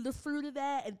see the fruit of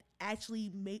that and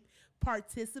actually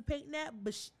participate in that.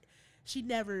 But she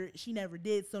never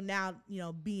did. So now,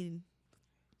 being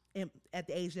at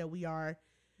the age that we are,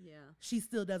 Yeah. she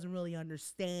still doesn't really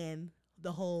understand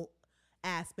the whole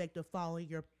aspect of following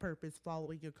your purpose,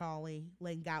 following your calling,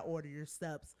 letting God order your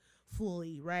steps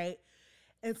fully, right?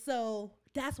 And so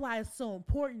that's why it's so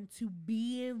important to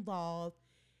be involved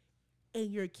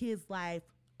in your kids' life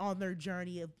on their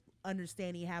journey of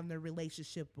understanding, having their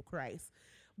relationship with Christ.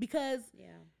 Because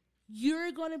Yeah.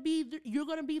 you're gonna be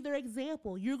their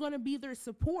example. You're gonna be their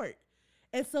support,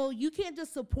 and so you can't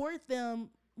just support them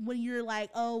when you're like,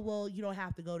 oh well, you don't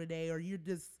have to go today, or you're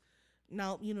just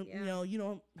no, you know, you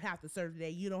don't have to serve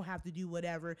today. You don't have to do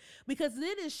whatever, because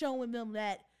then it's showing them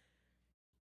that,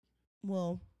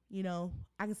 well, you know,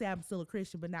 I can say I'm still a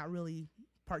Christian, but not really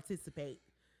participate.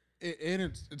 And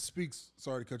it speaks.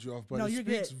 Sorry to cut you off, but No, it you're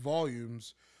speaks good.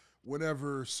 volumes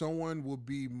whenever someone will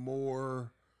be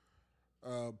more,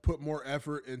 put more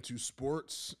effort into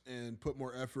sports and put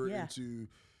more effort Yeah. into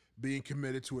being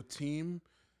committed to a team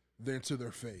than to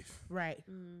their faith. Right.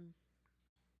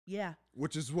 Yeah.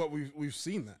 Which is what we've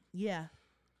seen that. Yeah.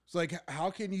 It's like, how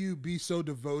can you be so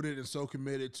devoted and so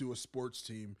committed to a sports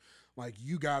team? Like,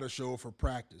 you got to show up for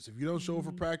practice. If you don't show up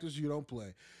for practice, you don't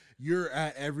play. You're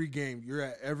at every game. You're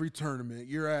at every tournament.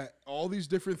 You're at all these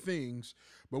different things.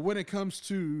 But when it comes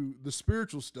to the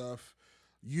spiritual stuff,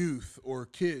 youth or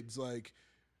kids, like,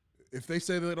 if they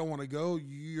say they don't want to go,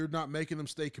 you're not making them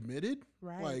stay committed.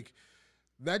 Right. Like,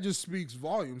 that just speaks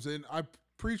volumes. And I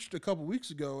preached a couple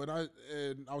weeks ago, and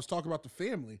I was talking about the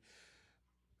family.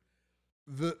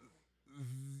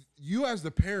 You as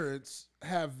the parents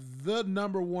have the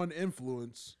number one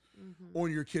influence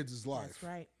on your kids' life. That's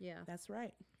right. Yeah. That's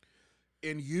right.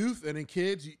 In youth and in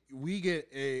kids, we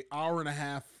get an hour and a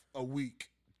half a week,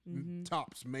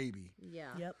 tops maybe. Yeah.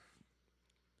 Yep.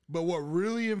 But what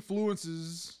really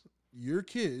influences your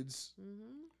kids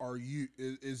are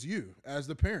is you as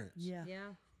the parents. Yeah.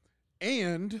 Yeah.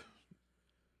 And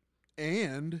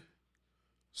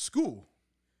school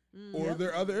or Yep.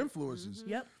 their other influences.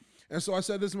 Yep. And so I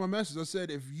said this in my message. I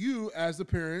said, if you as the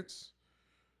parents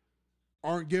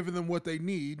aren't giving them what they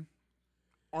need,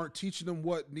 aren't teaching them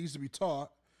what needs to be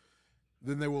taught,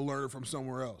 then they will learn it from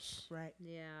somewhere else. Right.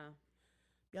 Yeah.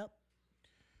 Yep.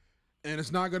 And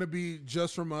it's not going to be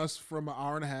just from us from an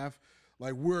hour and a half.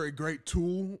 Like, we're a great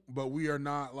tool, but we are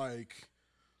not like,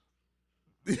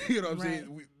 you know what I'm Right.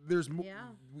 saying? There's more. Yeah.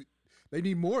 They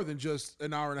need more than just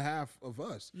an hour and a half of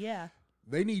us. Yeah.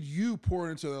 They need you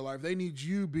pouring into their life. They need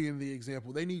you being the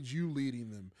example. They need you leading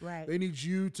them. Right. They need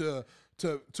you to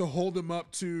hold them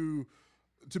up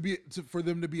for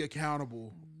them to be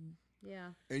accountable. Yeah.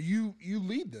 And you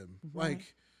lead them. Right.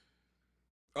 Like,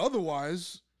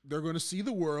 otherwise they're going to see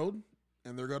the world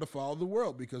and they're going to follow the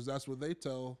world because that's what they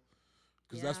tell.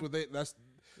 Because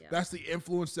that's the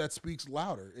influence that speaks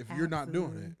louder if you're not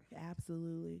doing it.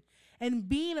 Absolutely. And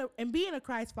being a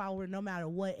Christ follower, no matter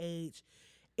what age,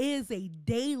 is a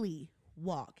daily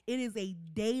walk. It is a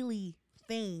daily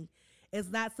thing. It's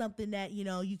not something that, you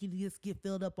know, you can just get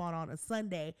filled up on a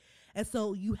Sunday. And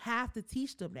so you have to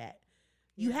teach them that.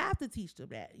 You have to teach them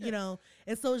that, you know.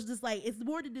 And so it's just like, it's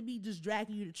more than to be just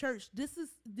dragging you to church. This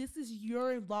is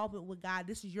your involvement with God.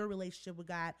 This is your relationship with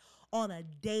God on a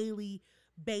daily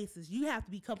basis. You have to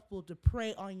be comfortable to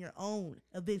pray on your own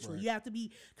eventually. Right. You have to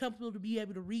be comfortable to be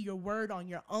able to read your word on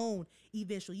your own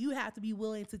eventually. You have to be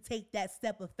willing to take that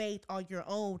step of faith on your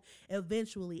own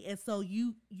eventually. And so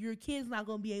your kid's not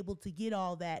going to be able to get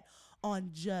all that on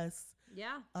just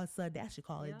a Sunday. I should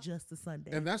call it just a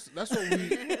Sunday. And that's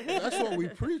what we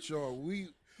preach on.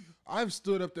 I've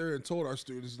stood up there and told our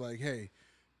students, like, hey,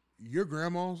 your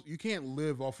grandma's, you can't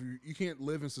live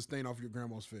and sustain off your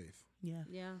grandma's faith. Yeah.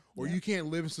 Yeah. Or you can't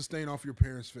live and sustain off your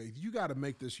parents' faith. You got to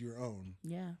make this your own.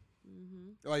 Yeah.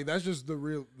 Like, that's just the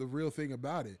real thing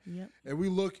about it. Yep. And we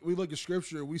look at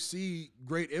scripture, we see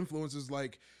great influences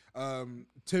like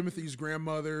Timothy's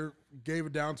grandmother gave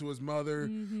it down to his mother,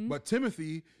 but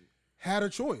Timothy had a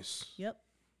choice. Yep.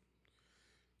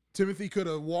 Timothy could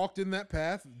have walked in that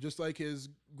path just like his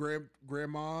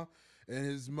grandma and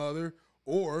his mother,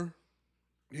 or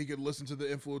he could listen to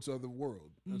the influence of the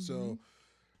world. And so,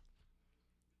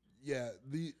 yeah,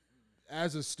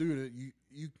 as a student,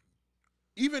 you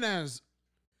even as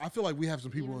I feel like we have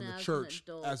some people Even in the as an church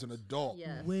adult. as an adult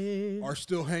Yes. Well, are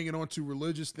still hanging on to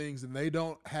religious things and they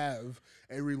don't have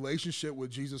a relationship with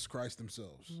Jesus Christ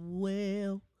themselves.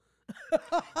 well.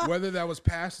 Whether that was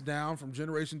passed down from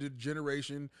generation to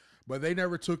generation, but they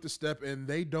never took the step and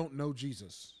they don't know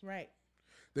Jesus. Right.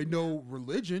 They know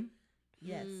religion.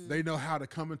 Yes. They know how to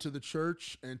come into the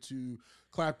church and to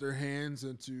clap their hands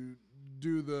and to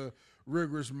do the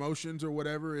rigorous motions or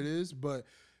whatever it is, but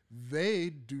they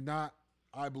do not,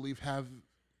 I believe, have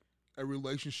a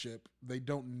relationship. They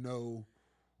don't know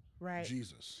Right.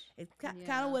 Jesus. It's kind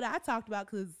Yeah. of what I talked about,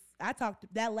 because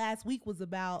that last week was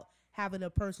about having a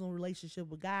personal relationship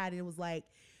with God. And it was like,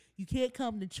 you can't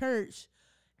come to church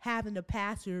having the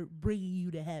pastor bringing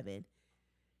you to heaven.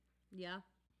 Yeah.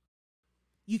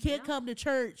 You can't Yeah. come to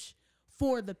church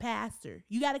for the pastor.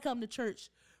 You got to come to church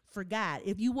for God.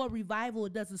 If you want revival,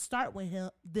 it doesn't start with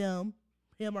him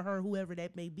or her, whoever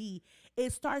that may be.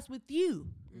 It starts with you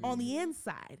on the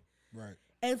inside. Right.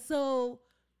 And so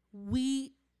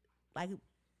we, like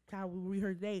how we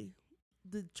heard today,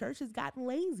 the church has gotten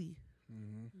lazy.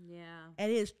 Mm-hmm. Yeah.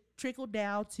 And it's trickled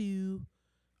down to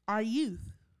our youth,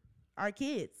 our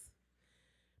kids.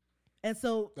 And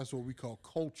so That's what we call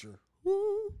culture.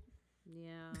 woo,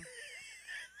 Yeah.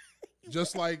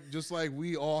 just like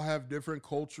we all have different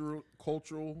cultural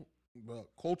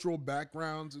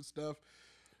backgrounds and stuff,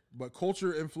 but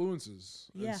culture influences.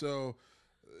 Yeah. And so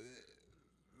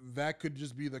that could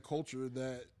just be the culture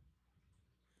that,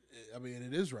 I mean,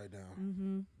 it is right now.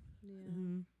 mm-hmm, Yeah.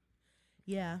 mm-hmm.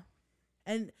 Yeah.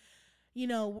 And, you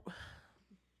know,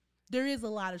 there is a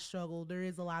lot of struggle. There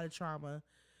is a lot of trauma.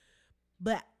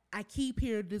 But I keep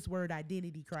hearing this word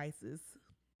identity crisis.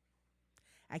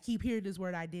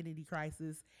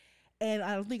 And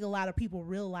I don't think a lot of people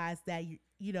realize that,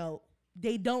 you know,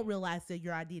 they don't realize that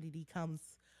your identity comes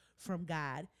from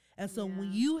God. And so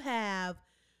when you have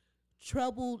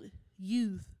troubled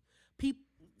youth,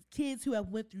 kids who have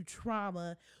went through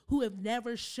trauma, who have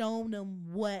never shown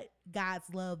them what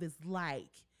God's love is like,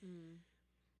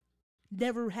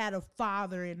 never had a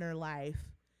father in their life,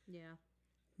 Yeah.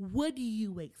 what do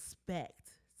you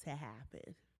expect to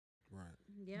happen? Right.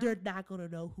 Yeah. They're not going to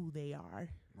know who they are.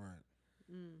 Right.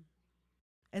 And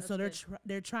That's so good.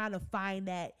 they're trying to find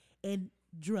that in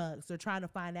drugs. They're trying to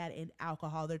find that in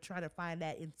alcohol. They're trying to find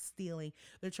that in stealing.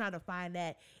 They're trying to find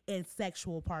that in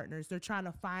sexual partners. They're trying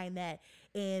to find that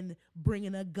in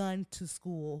bringing a gun to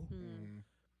school. Mm-hmm.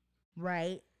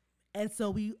 Right? And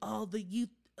so the youth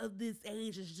of this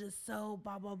age is just so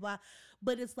blah, blah, blah.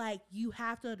 But it's like, you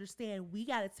have to understand, we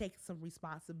got to take some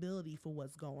responsibility for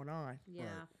what's going on, Yeah.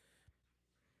 Right.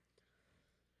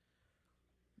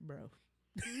 bro.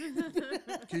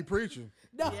 Keep preaching.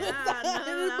 No, Yeah, no,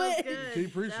 that was but- good.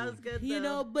 Keep preaching. That was good. You though.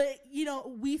 know, but you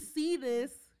know, we see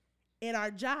this in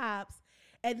our jobs,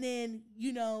 and then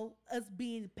you know, us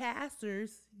being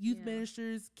pastors, youth Yeah.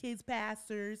 ministers, kids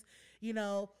pastors, you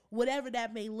know, whatever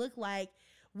that may look like.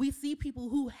 We see people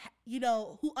who, you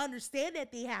know, who understand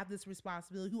that they have this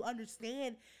responsibility, who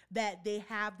understand that they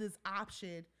have this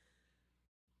option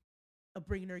of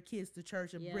bringing their kids to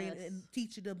church and bringing Yes. and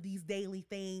teaching them these daily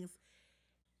things,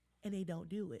 and they don't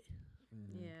do it.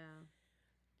 Mm-hmm. Yeah.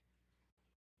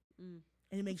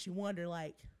 And it makes you wonder,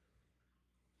 like,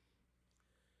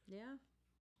 Yeah.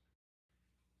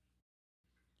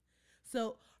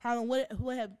 so Harlan,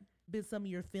 what have been some of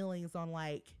your feelings on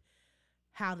like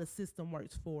how the system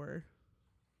works for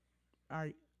our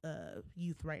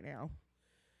youth right now?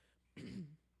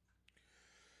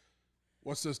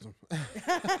 What system?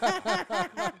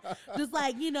 Just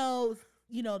like, you know,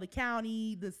 the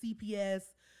county, the CPS,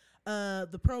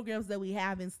 the programs that we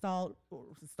have installed,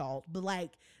 but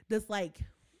like just like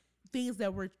things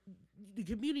that the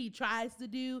community tries to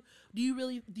do. Do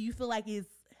you feel like it's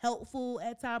helpful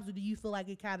at times, or do you feel like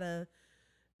it kind of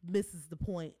misses the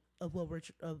point of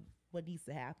what needs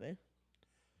to happen?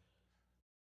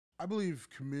 I believe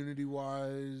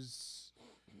community-wise,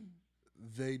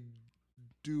 they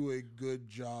do a good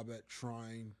job at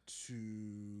trying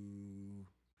to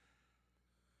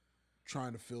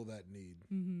fill that need.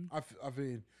 Mm-hmm. I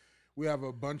mean, we have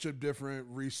a bunch of different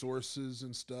resources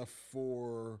and stuff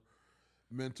for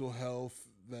mental health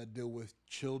that deal with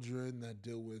children, that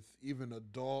deal with even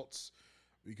adults,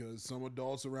 because some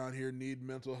adults around here need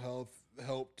mental health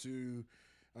help to.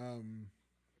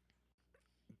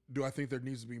 Do I think there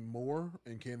needs to be more,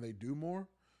 and can they do more?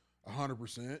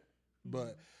 100%.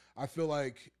 But I feel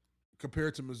like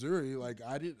compared to Missouri, like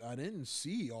I didn't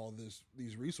see all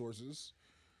these resources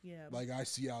Yeah. like I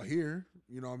see out here.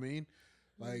 You know what I mean?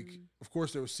 Like, of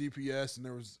course, there was CPS and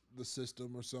there was the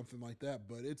system or something like that,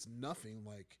 but it's nothing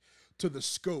like to the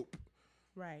scope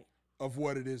Right. of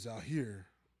what it is out here.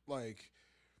 Like,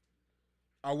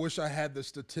 I wish I had the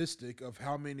statistic of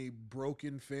how many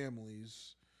broken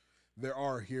families there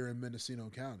are here in Mendocino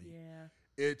County. Yeah.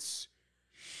 It's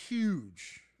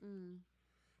huge.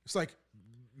 It's like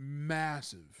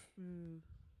massive.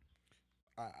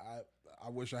 I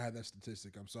wish I had that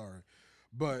statistic. I'm sorry,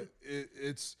 but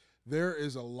there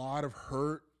is a lot of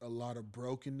hurt, a lot of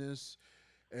brokenness,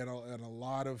 and a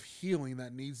lot of healing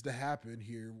that needs to happen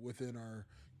here within our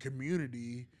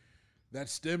community that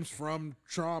stems from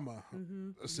trauma,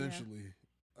 essentially.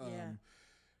 Yeah.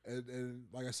 And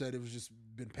like I said, it was just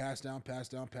been passed down. Yeah,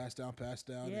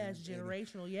 and it's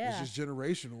generational. Yeah. it's just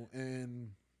generational,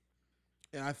 and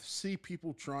I see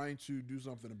people trying to do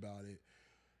something about it,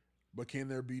 but can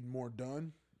there be more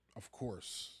done? Of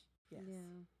course. Yes.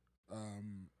 Yeah.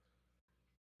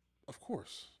 Of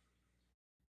course.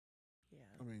 Yeah.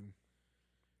 I mean,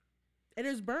 And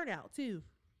there's burnout too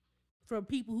from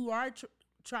people who are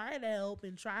trying to help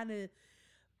and trying to,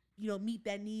 meet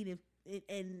that need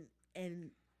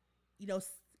and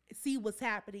see what's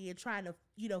happening and trying to,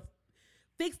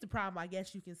 fix the problem, I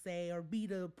guess you can say, or be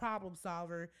the problem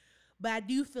solver. But I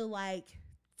do feel like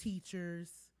teachers,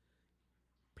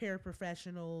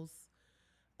 paraprofessionals,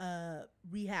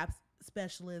 rehab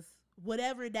specialists,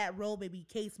 whatever that role may be,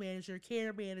 case manager,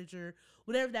 care manager,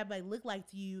 whatever that might look like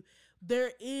to you,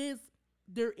 there is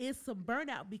some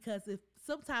burnout because if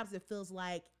sometimes it feels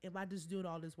like, am I just doing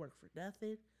all this work for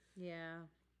nothing? Yeah.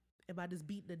 Am I just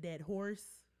beating a dead horse?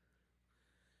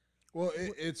 well,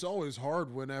 it's always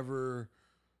hard whenever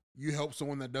you help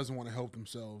someone that doesn't want to help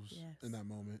themselves Yes. in that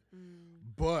moment. Mm.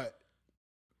 But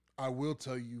I will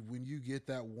tell you, when you get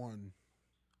that one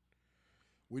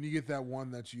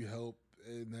that you help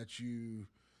and that you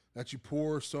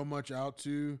pour so much out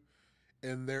to,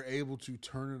 and they're able to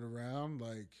turn it around,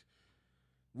 like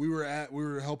we were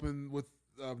helping with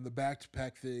the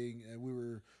backpack thing, and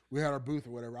we had our booth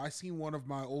or whatever. I seen one of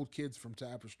my old kids from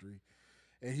Tapestry,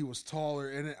 and he was taller,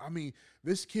 and I mean,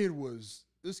 this kid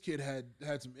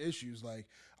had some issues. Like,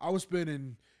 I was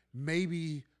spending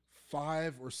maybe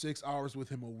 5 or 6 hours with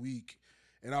him a week,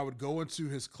 and I would go into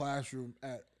his classroom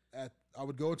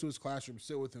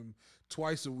sit with him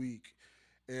twice a week,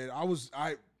 and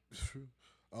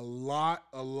a lot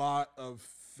of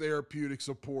therapeutic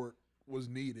support was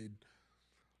needed.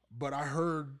 But I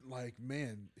heard, like,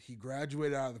 man, he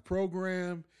graduated out of the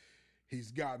program.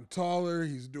 He's gotten taller.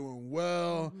 He's doing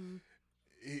well.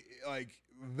 Mm-hmm. Like,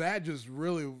 that just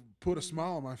really put a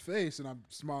smile on my face, and I'm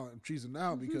smiling, I'm cheesing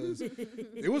now because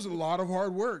it was a lot of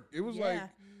hard work. It was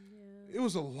it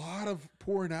was a lot of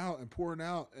pouring out,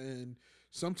 and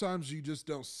sometimes you just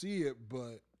don't see it,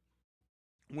 but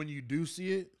when you do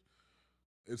see it,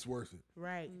 it's worth it.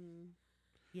 Right. Mm.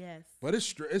 Yes. But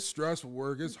it's stressful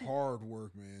work. It's hard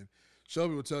work, man.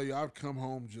 Shelby will tell you, I've come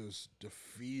home just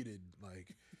defeated, like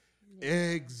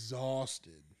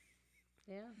exhausted.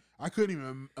 Yeah. I couldn't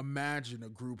even imagine a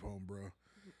group home, bro.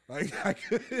 Like, I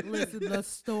couldn't. Listen, the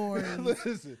stories.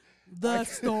 Listen, The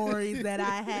stories that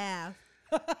I have.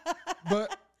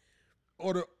 but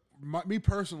me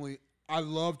personally, I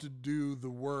love to do the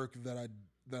work that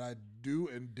I do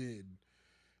and did.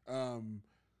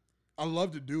 I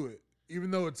love to do it,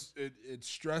 even though it's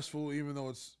stressful,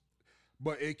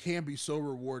 but it can be so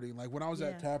rewarding. Like, when I was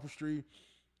at Tapestry,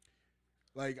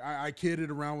 like, I kidded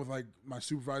around with, like, my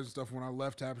supervisor and stuff. When I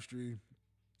left Tapestry,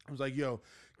 I was like, yo,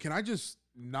 can I just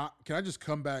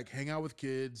come back, hang out with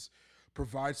kids,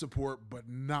 provide support, but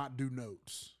not do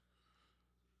notes?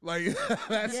 Like,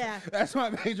 that's my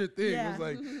major thing. Yeah. Was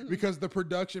like, because the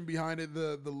production behind it,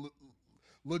 the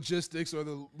logistics or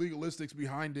the legalistics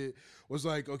behind it was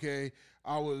like, okay,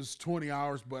 I was 20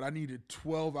 hours, but I needed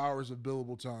 12 hours of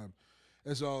billable time.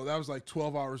 And so that was like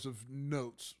 12 hours of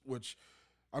notes, which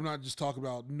I'm not just talking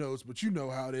about notes, but you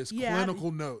know how it is. Yeah,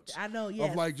 Clinical notes. I know,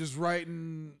 yes. Of, like, just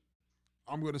writing,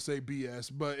 I'm going to say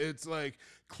BS, but it's like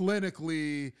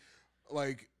clinically,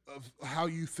 like, of how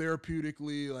you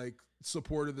therapeutically, like,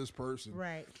 supported this person.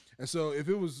 Right. And so if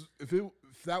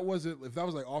that was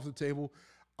like off the table,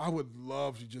 I would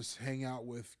love to just hang out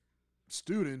with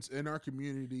students in our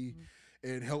community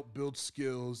and help build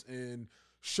skills and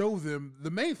show them. The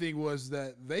main thing was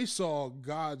that they saw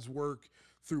God's work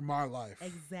through my life.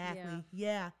 Exactly.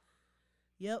 Yeah.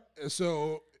 Yep. And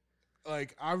so,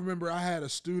 like, I remember I had a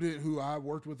student who I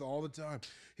worked with all the time.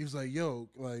 He was like, yo,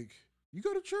 like, you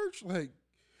go to church? Like,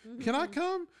 can I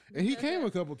come? And he came a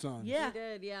couple times. Yeah. He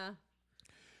did, yeah.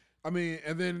 I mean,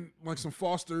 and then, like, some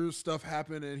foster stuff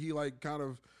happened, and he, like,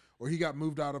 he got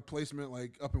moved out of placement,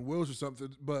 like, up in Wills or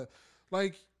something. But,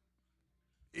 like,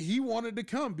 he wanted to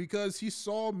come because he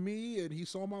saw me and he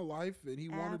saw my life and he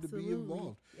wanted to be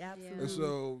involved. Absolutely. And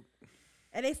so,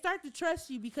 and they start to trust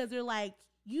you because they're like,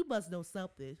 you must know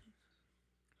something.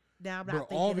 Now I'm not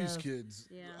thinking all these of, kids,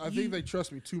 Yeah. I think they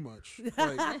trust me too much.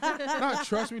 Like, not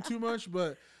trust me too much,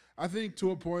 but I think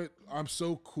to a point I'm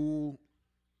so cool.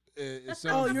 It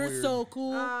sounds Oh, you're weird. so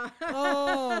cool.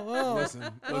 Oh. Listen,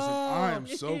 I am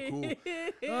so cool.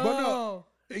 But no,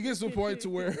 it gets to a point to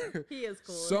where He is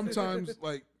cool. sometimes,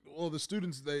 like, well, the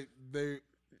students,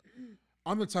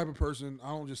 I'm the type of person, I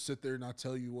don't just sit there and I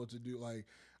tell you what to do. Like,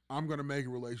 I'm gonna make a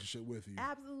relationship with you.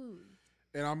 Absolutely.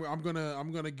 And I'm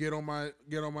gonna get on my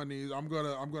knees. I'm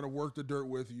gonna work the dirt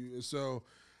with you. And so,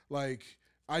 like,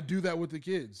 I do that with the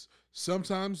kids.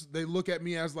 Sometimes they look at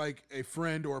me as like a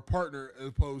friend or a partner as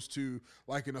opposed to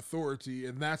like an authority,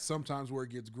 and that's sometimes where it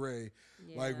gets gray.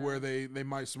 Like, where they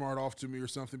might smart off to me or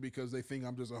something because they think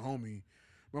I'm just a homie.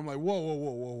 But I'm like,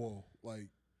 whoa. Like,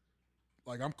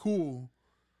 like I'm cool,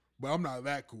 but I'm not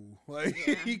that cool.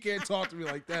 Like you can't talk to me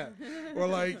like that, or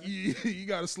like you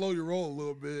got to slow your roll a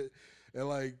little bit and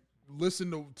like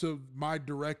listen to my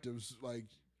directives. Like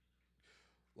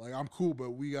I'm cool,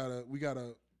 but we got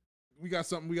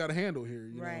something we gotta handle here.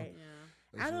 You Right. know?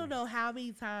 Yeah. I don't know how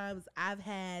many times I've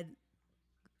had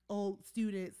old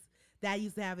students that I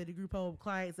used to have in the group home,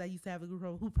 clients that I used to have in the group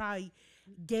home, who probably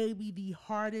gave me the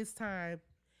hardest time.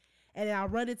 And then I'll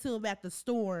run into them at the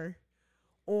store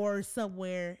or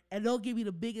somewhere, and they'll give me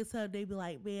the biggest hug. They be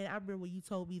like, man, I remember when you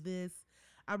told me this.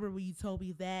 I remember when you told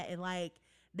me that. And like,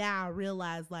 now I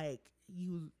realize like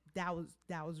that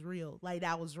was real. Like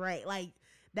that was right. Like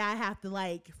now I have to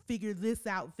like figure this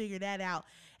out, figure that out.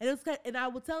 And I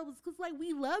will tell them, it's because like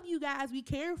we love you guys. We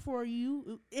care for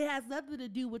you. It has nothing to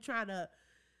do with trying to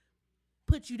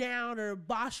put you down or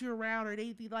boss you around or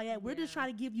anything like that. We're just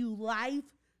trying to give you life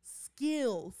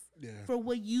skills for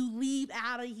when you leave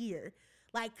out of here.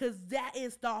 Like, because that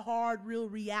is the hard, real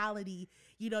reality.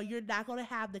 You know, you're not going to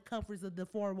have the comforts of the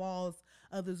four walls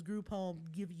of this group home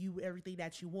give you everything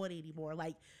that you want anymore.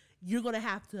 Like, you're going to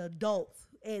have to adult.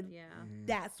 And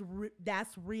that's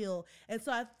real. And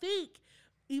so I think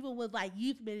even with, like,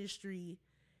 youth ministry,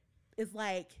 it's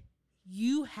like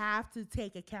you have to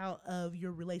take account of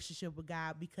your relationship with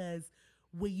God, because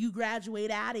when you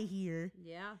graduate out of here,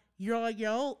 you're on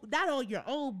your own. Not on your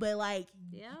own, but, like...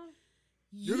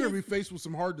 You're going to be faced with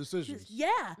some hard decisions.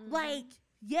 Like,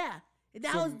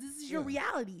 this is your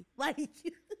reality. Like,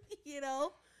 you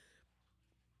know?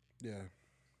 Yeah,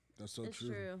 that's so it's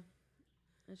true.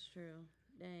 It's true.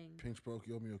 Dang. Pinch Poke,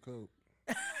 you owe me a coat.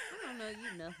 I don't know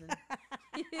you nothing.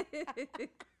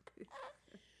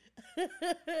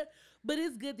 But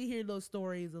it's good to hear those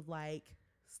stories of, like,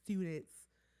 students,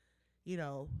 you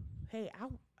know, hey, I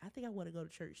think I want to go to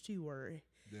church too, or...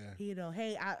 you know,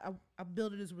 hey, I'm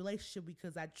building this relationship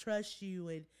because I trust you,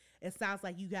 and it sounds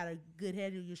like you got a good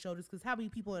head on your shoulders. Because how many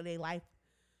people in their life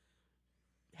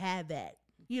had that?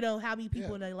 You know, how many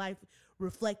people in their life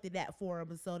reflected that for them,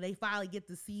 and so they finally get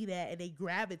to see that and they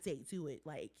gravitate to it,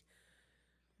 like,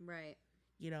 right?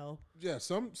 You know,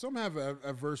 some have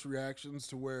adverse reactions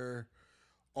to where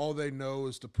all they know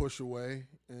is to push away,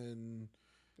 and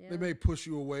they may push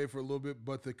you away for a little bit,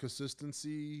 but the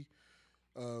consistency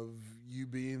of you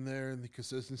being there and the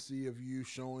consistency of you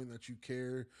showing that you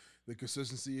care, the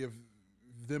consistency of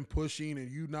them pushing and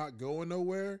you not going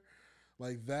nowhere,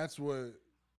 like that's what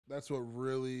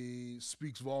really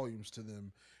speaks volumes to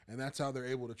them, and that's how they're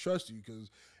able to trust you, because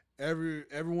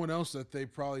everyone else that they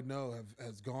probably know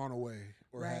has gone away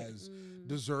or has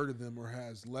deserted them or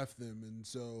has left them, and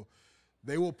so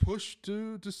they will push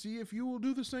to see if you will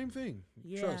do the same thing.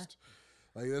 Trust,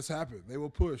 like that's happened. They will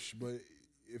push, but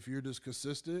if you're just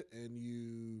consistent and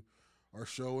you are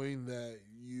showing that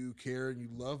you care and you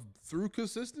love through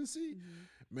consistency,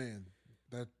 man,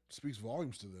 that speaks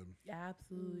volumes to them. Yeah,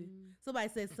 absolutely. Somebody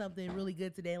said something really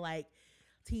good today, like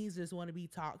teens just want to be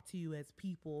talked to as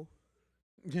people.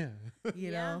 Yeah.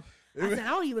 You know? I said, I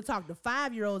don't even talk to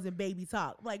 5-year-olds in baby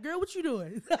talk. Like, girl, what you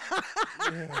doing?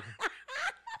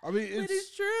 I mean,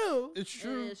 it's true. It's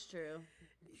true. It is true.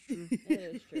 It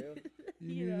is true.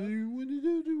 You want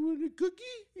to do a cookie?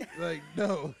 Like,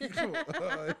 no.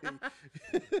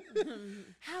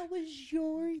 How was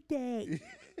your day?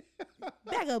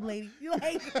 Back up, lady. You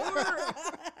like,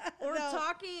 or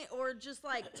talking, or just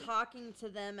like talking to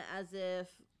them as if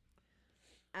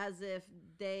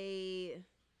they,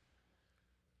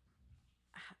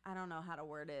 I don't know how to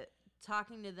word it.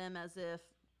 Talking to them as if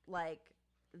like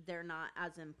they're not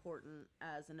as important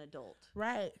as an adult,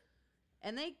 right?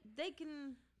 And they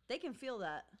can feel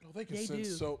that. Oh, they can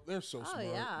sense. They're so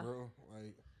smart, bro.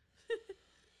 Like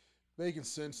they can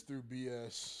sense through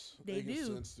BS. They can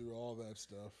sense through all that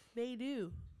stuff. They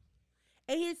do.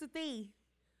 And here's the thing: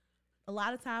 a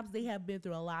lot of times they have been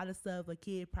through a lot of stuff a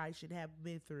kid probably should have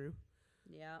been through.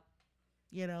 Yeah.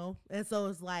 You know, and so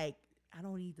it's like I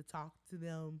don't need to talk to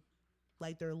them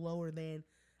like they're lower than.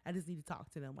 I just need to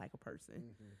talk to them like a person.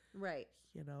 Mm-hmm. Right.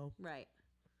 You know. Right.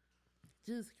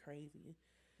 Just crazy.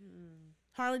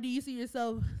 Harlan, do you see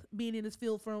yourself being in this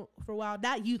field for a while?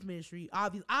 Not youth ministry,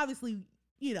 obviously,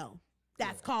 you know,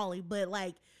 that's calling, but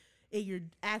like in your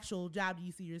actual job, do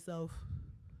you see yourself?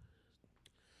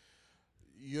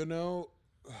 You know,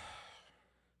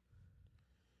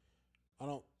 I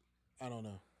don't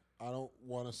know. I don't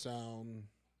want to sound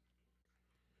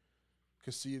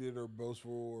conceited or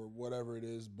boastful or whatever it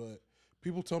is, but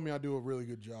people tell me I do a really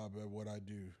good job at what I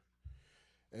do.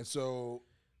 And so,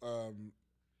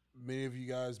 many of you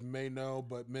guys may know,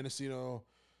 but Mendocino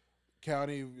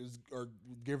County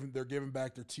they're giving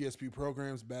back their TSP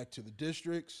programs back to the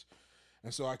districts.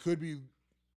 And so I could be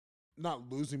not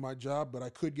losing my job, but I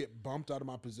could get bumped out of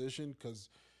my position because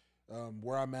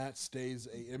where I'm at stays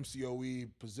a MCOE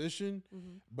position,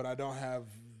 but I don't have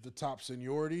the top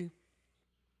seniority.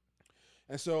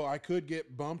 And so I could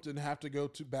get bumped and have to go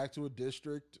back to a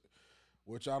district,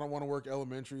 which I don't want to work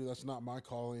elementary. That's not my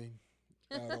calling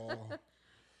at all.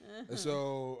 And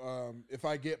so if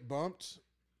I get bumped,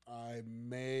 I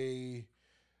may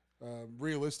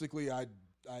realistically I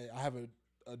have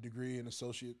a degree in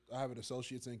I have an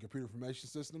associate's in computer information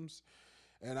systems,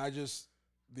 and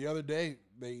the other day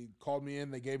they called me in.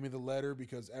 They gave me the letter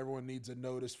because everyone needs a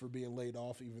notice for being laid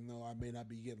off, even though I may not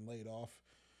be getting laid off,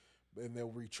 and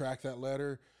they'll retract that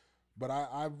letter. But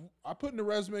I put in a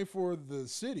resume for the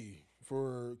city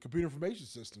for computer information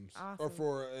systems or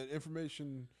for an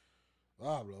information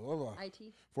blah blah blah blah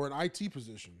IT for an IT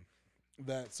position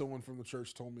that someone from the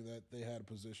church told me that they had a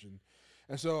position.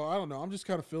 And so I don't know. I'm just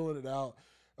kind of filling it out.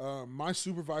 My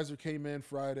supervisor came in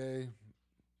Friday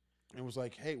and was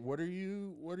like, "Hey, what are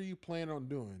you planning on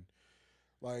doing?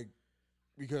 Like,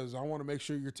 because I want to make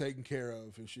sure you're taken care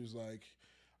of." And she was like,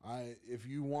 if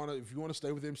you want to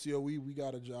stay with MCOE, we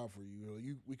got a job for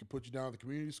you. We could put you down at the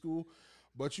community school,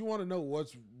 but you want to know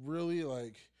what's really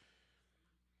like.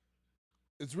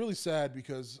 It's really sad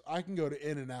because I can go to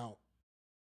In-N-Out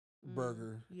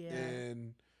Burger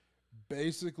and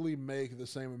basically make the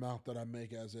same amount that I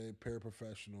make as a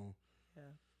paraprofessional.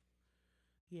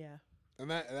 Yeah. And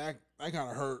that kind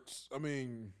of hurts. I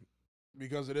mean,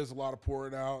 because it is a lot of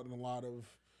pouring out and a lot of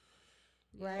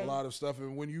stuff.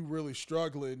 And when you really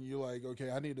struggling, you're like, okay,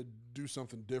 I need to do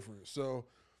something different. So,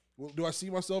 do I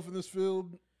see myself in this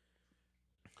field?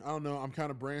 I don't know. I'm kind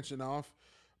of branching off,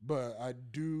 but I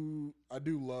do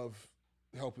love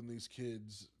helping these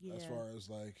kids as far as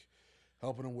like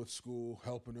helping them with school,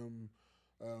 helping them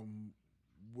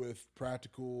with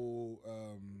practical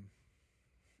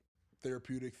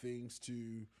therapeutic things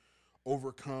to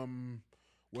overcome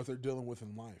what they're dealing with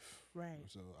in life. Right.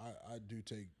 So I do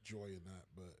take joy in that,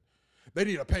 but they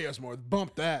need to pay us more.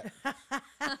 Bump that.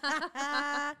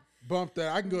 Bump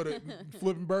that. I can go to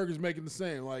flipping burgers making the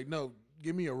same. Like, no,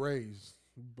 give me a raise.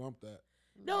 Bump that.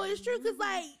 No, it's true because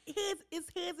like it's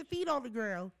hands and feet on the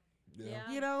ground. Yeah.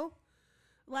 You know,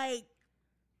 like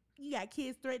you got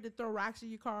kids threatening to throw rocks in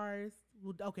your cars.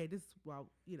 Well, okay, this is when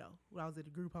I was in the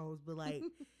group homes, but like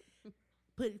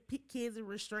put kids in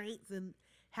restraints and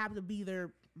have to be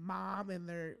their mom and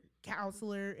their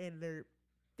counselor and their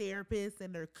therapist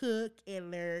and their cook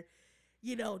and their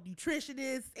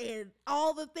nutritionist and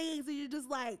all the things, and you're just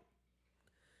like,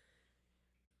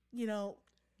 they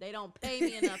don't pay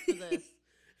me enough for this.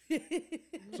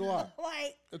 It's a lot.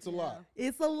 Like, it's a lot.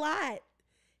 It's a lot.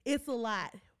 It's a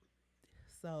lot.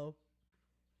 So,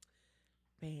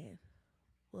 man.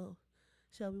 Well,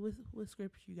 Shelby, what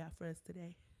scripture you got for us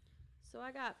today? So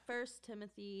I got 1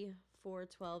 Timothy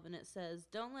 4:12, and it says,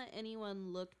 "Don't let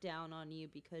anyone look down on you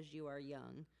because you are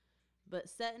young, but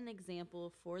set an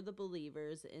example for the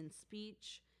believers in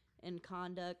speech, in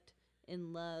conduct,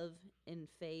 in love, in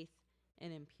faith,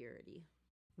 and in purity."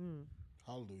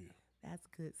 Hallelujah. That's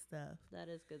good stuff. That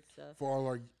is good stuff.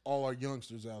 For all our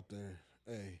youngsters out there,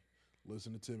 hey,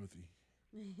 listen to Timothy.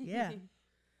 Yeah.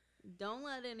 Don't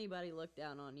let anybody look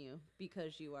down on you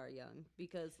because you are young.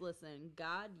 Because listen,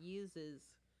 God uses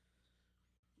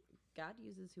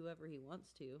whoever he wants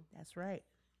to. That's right.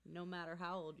 No matter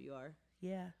how old you are.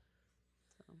 Yeah.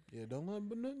 So. Yeah, don't let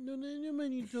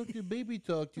you talk to baby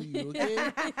talk to you,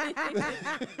 okay?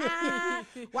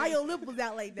 Why your lip was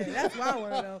out like that? That's what I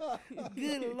want to know.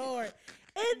 Good Lord.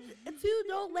 And two,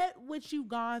 don't let what you've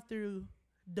gone through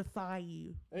define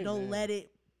you. Amen. Don't let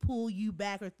it pull you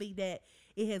back or think that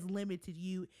it has limited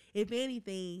you. If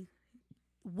anything,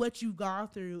 what you've gone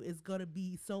through is going to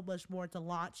be so much more to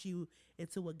launch you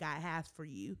into what God has for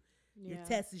you. Yeah. Your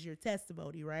test is your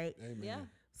testimony, right? Amen. Yeah.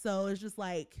 So it's just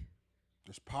like,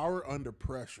 there's power under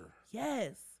pressure.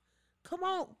 yes. Come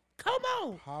on. Come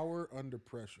on. Power under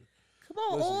pressure. Come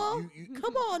on, Listen, oil.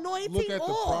 Come on, anointing look at oil.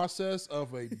 the process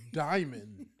of a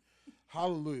diamond.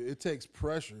 Hallelujah. It takes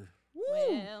pressure. Woo.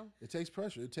 Well, It takes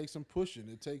pressure. It takes some pushing.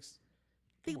 It takes.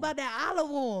 Think about that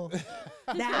olive oil.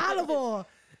 That olive oil.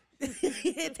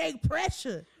 It take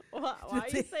pressure. why are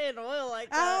you saying oil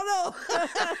like that? I don't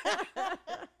know.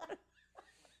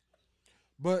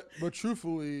 But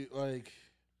truthfully, like,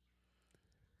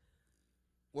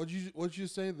 what'd you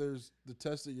say? There's the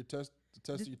test of your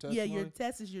testimony. Yeah, your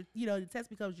test is the test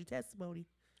becomes your testimony.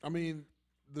 I mean,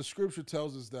 the scripture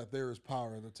tells us that there is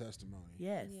power in the testimony.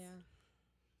 Yes. Yeah.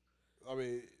 I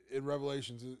mean, in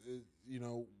Revelations,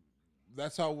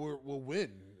 that's how we'll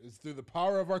win. It's through the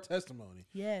power of our testimony.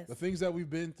 Yes. The things that we've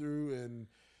been through, and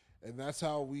And that's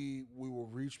how we will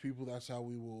reach people. That's how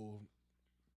we will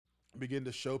begin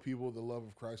to show people the love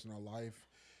of Christ in our life,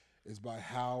 is by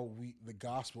how the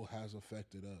gospel has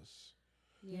affected us.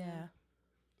 Yeah.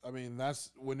 I mean,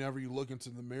 that's whenever you look into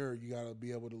the mirror, you got to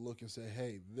be able to look and say,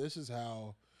 hey, this is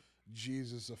how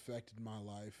Jesus affected my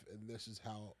life, and this is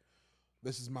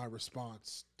my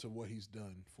response to what he's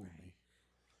done for me.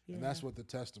 Yeah. And that's what the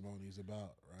testimony is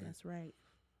about, right? That's right.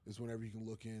 Is whenever you can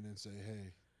look in and say,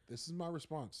 hey, this is my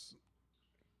response.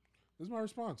 This is my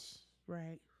response.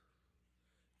 Right.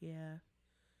 Yeah.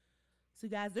 So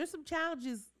guys, there's some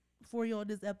challenges for you on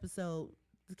this episode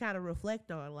to kind of reflect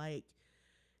on. Like,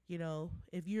 you know,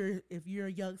 if you're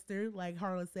a youngster, like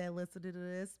Harlan said, listening to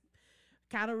this,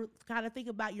 kind of think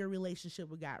about your relationship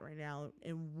with God right now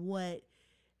and what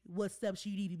steps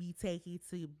you need to be taking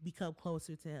to become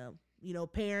closer to him. You know,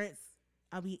 parents,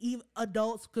 I mean, even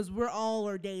adults, because we're all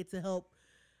ordained to help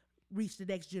reach the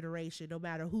next generation, no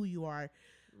matter who you are.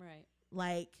 Right.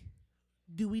 Like,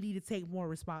 do we need to take more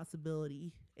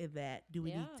responsibility in that? Do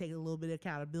we need to take a little bit of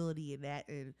accountability in that?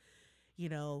 And, you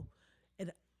know,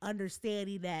 and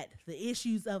understanding that the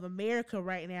issues of America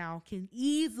right now can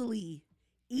easily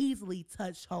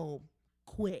touch home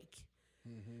quick.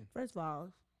 Mm-hmm. First of all,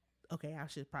 okay, I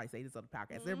should probably say this on the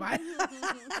podcast. Everybody,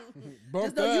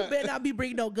 just know you better not be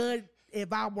bringing no gun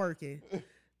if I'm working.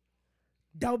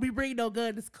 Don't be bringing no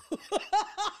gun to school.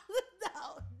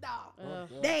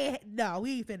 No,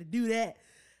 we ain't finna do that.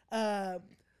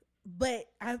 But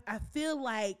I feel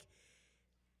like,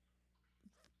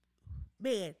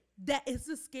 man, that it's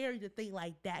just scary to think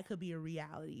like that could be a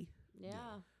reality.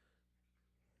 Yeah.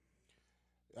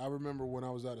 I remember when I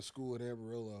was out of school at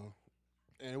Amarillo,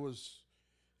 and it was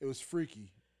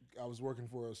freaky. I was working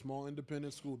for a small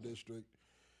independent school district,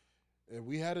 and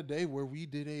we had a day where we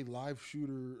did a live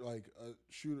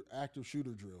active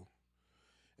shooter drill.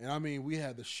 And I mean, we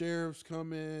had the sheriffs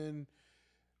come in,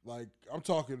 like, I'm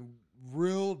talking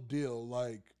real deal,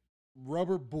 like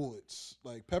rubber bullets,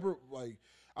 like pepper, like,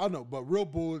 I don't know, but real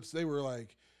bullets. They were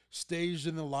like staged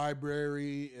in the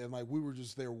library, and like we were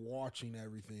just there watching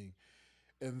everything.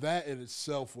 And that in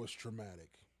itself was traumatic.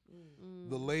 Mm.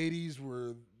 The ladies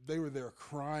were there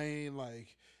crying,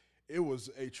 like it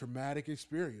was a traumatic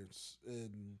experience.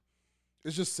 And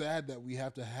it's just sad that we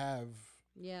have to have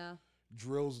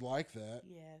drills like that,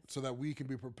 so that we can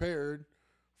be prepared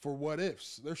for what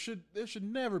ifs. There should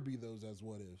never be those as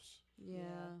what ifs. Yeah.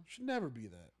 Should never be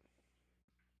that.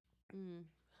 Mm.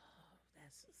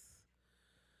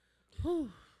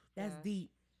 That's deep.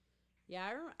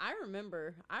 Yeah, I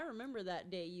remember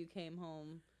that day you came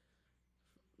home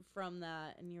from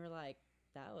that, and you were like,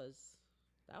 that was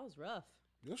rough.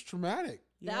 It was traumatic.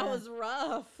 That was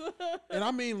rough. And I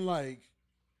mean, like,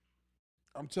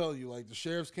 I'm telling you, like, the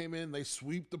sheriffs came in, they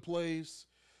sweep the place.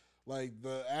 Like,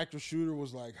 the active shooter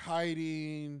was like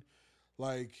hiding.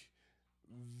 Like,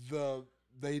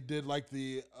 they did like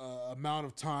the amount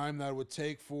of time that it would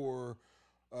take for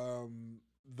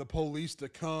the police to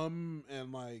come,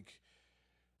 and like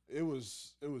it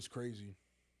was crazy.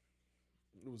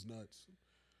 It was nuts.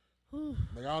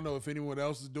 Like, I don't know if anyone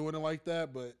else is doing it like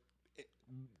that, but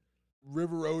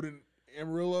River Road and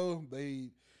Amarillo,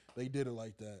 they did it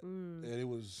like that. And it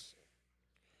was,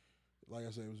 like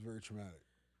I said, it was very traumatic.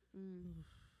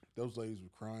 Those ladies were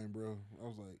crying, bro. I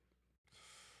was like,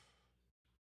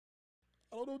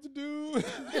 I don't know what to do.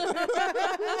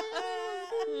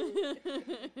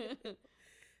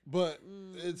 But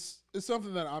it's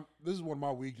something that this is one of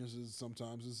my weaknesses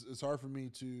sometimes. It's hard for me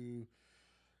to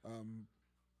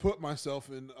put myself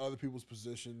in other people's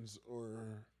positions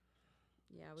or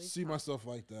see myself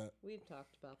like that. We've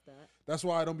talked about that. That's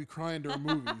why I don't be crying during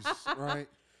movies, right?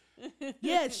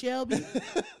 Yeah, Shelby.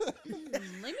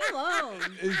 Leave me alone.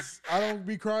 I don't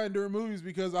be crying during movies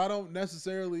because I don't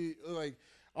necessarily, like,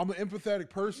 I'm an empathetic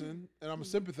person and I'm a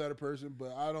sympathetic person,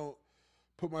 but I don't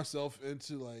put myself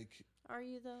into, like. Are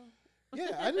you though?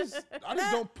 Yeah, I just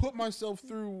don't put myself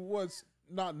through what's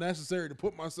not necessary to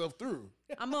put myself through.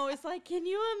 I'm always like, can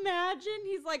you imagine?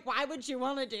 He's like, why would you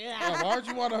want to do that? Yeah, why would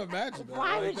you want to imagine that?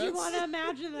 Why would you want to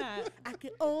imagine that? I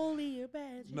can only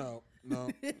imagine. No.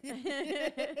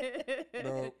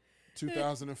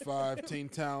 2005 Teen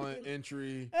Talent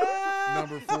entry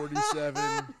number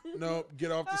 47. Nope,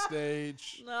 get off the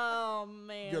stage. Oh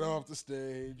man, get off the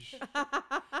stage.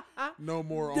 No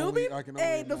more. I can only the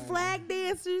imagine. flag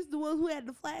dancers, the ones who had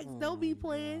the flags, don't be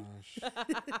playing.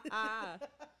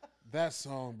 That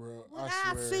song, bro. When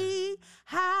I swear. sing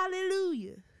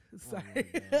hallelujah. Sorry.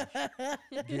 Oh,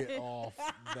 get off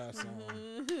that song.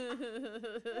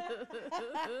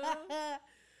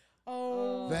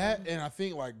 Oh. That, and I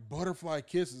think like Butterfly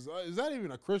Kisses. Is that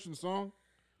even a Christian song?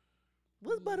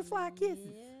 What's Butterfly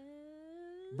Kisses?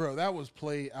 Yeah. Bro, that was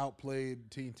outplayed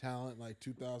Teen Talent like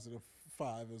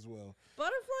 2005 as well.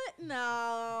 Butterfly?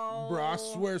 No. Bro, I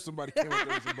swear somebody came up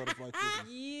there with some Butterfly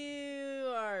Kisses. You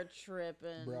are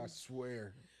tripping. Bro, I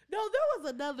swear. No, there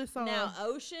was another song. Now,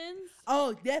 Oceans?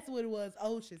 Oh, that's what it was.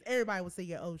 Oceans. Everybody was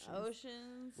singing Oceans.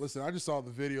 Oceans. Listen, I just saw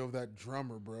the video of that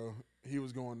drummer, bro. He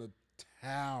was going to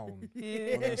town on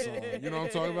that song. You know what I'm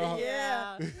talking about?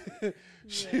 Yeah.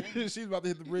 She's about to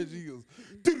hit the bridge. He goes,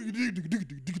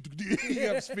 he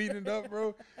kept speeding it up,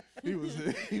 bro. He was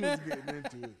getting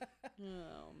into it.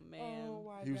 Oh, man. Oh,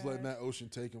 my He was letting gosh. that ocean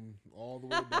take him all the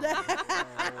way down.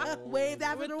 Waves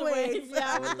after With the the waves. waves.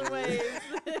 Yeah, with the waves.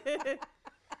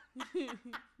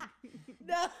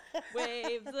 No.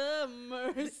 Waves of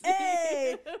mercy.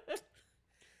 Hey.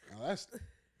 Now that's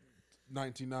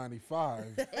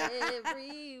 1995,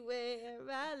 Everywhere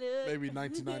I look. maybe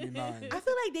 1999. I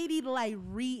feel like they need to like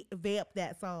revamp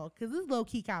that song because this low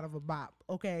key kind of a bop.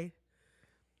 Okay.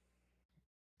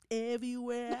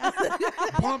 Everywhere.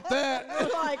 Pump that. We're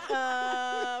like,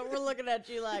 we're looking at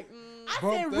you like, I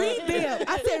Bump said that. revamp.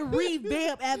 I said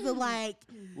revamp as in like.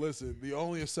 Listen, the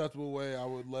only acceptable way I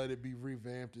would let it be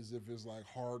revamped is if it's like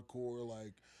hardcore,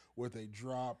 like with a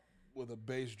drop, with a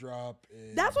bass drop.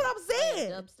 And That's what I'm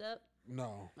saying. dubstep.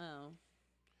 No, Oh. I'm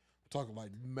talking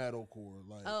like metalcore,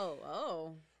 like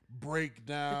Oh.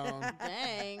 breakdown,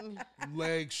 Dang.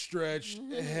 leg stretched,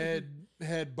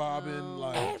 head bobbing, Oh.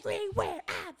 like Everywhere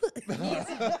I look.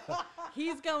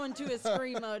 He's going to his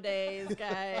screamo days,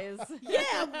 guys.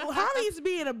 Yeah, Harlan used to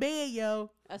be in a band,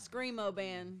 yo. A screamo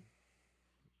band.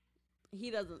 He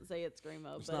doesn't say it's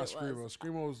screamo, it's but not it screamo. was.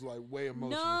 Screamo is like way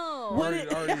emotional. No. already,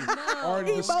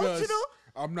 already discussed. Emotional?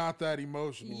 I'm not that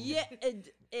emotional. Yeah,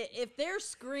 if they're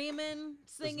screaming,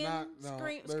 singing, not, no,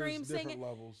 scream there's different singing.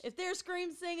 levels. If they're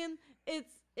scream singing,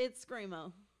 it's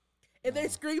screamo. If they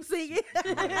scream singing.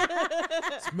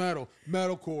 It's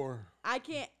metalcore. I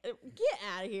can't get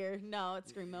out of here. No,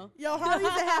 it's screamo. Yo, Harlan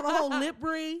used to have a whole lip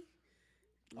ring.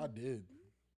 I did.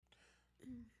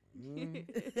 Yeah, you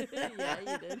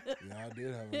did. Yeah, I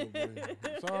did have a little bit.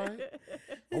 It's all right.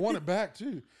 I want it back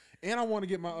too, and I want to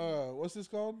get my what's this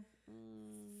called?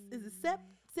 Is it septum?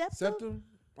 Septum.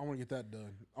 I want to get that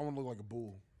done. I want to look like a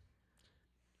bull.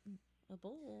 A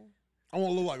bull. I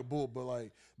want to look like a bull, but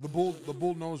like the bull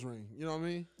nose ring. You know what I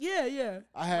mean? Yeah, yeah.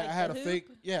 I had Like a the fake.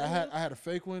 hoop? Yeah, The I had a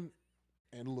fake one,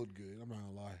 and it looked good. I'm not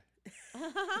gonna lie.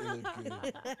 It looked good.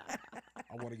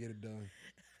 I want to get it done.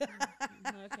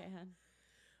 Okay, hon.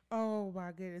 Oh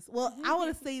my goodness. Well, I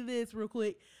want to say this real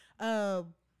quick. I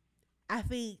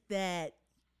think that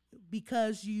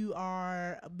because you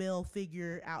are a male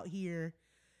figure out here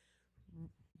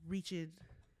reaching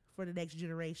for the next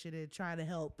generation and trying to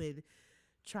help and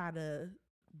trying to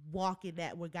walk in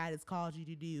that what God has called you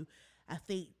to do, I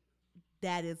think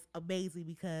that is amazing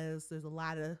because there's a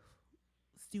lot of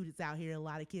students out here, a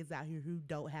lot of kids out here who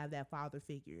don't have that father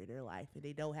figure in their life and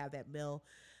they don't have that male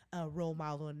role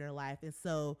model in their life. And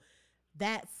so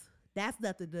that's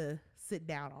nothing to sit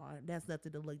down on. That's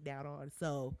nothing to look down on.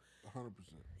 So 100%.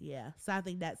 yeah. So I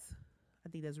think that's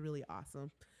really awesome.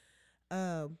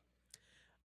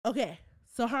 Okay.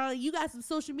 So Harlan, you got some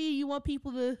social media you want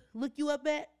people to look you up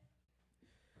at?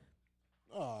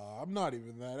 I'm not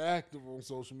even that active on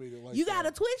social media like You that. got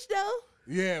a Twitch though?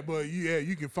 Yeah, but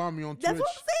you can find me on That's Twitch.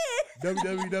 what I'm saying.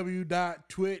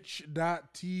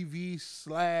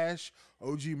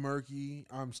 www.twitch.tv/OGMurky.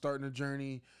 I'm starting a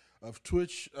journey of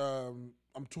Twitch. I'm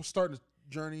starting a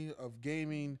journey of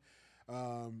gaming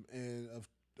and of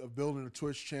building a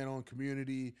Twitch channel and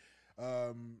community.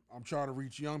 I'm trying to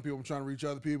reach young people. I'm trying to reach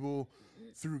other people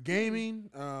through gaming.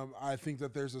 I think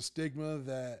that there's a stigma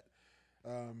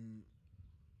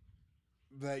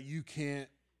that you can't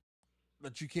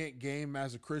game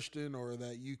as a Christian or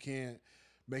that you can't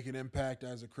make an impact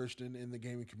as a Christian in the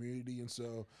gaming community. And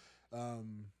so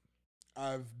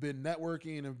I've been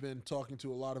networking and have been talking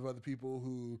to a lot of other people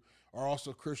who are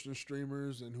also Christian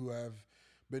streamers and who have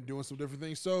been doing some different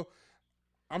things. So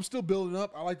I'm still building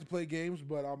up. I like to play games,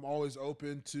 but I'm always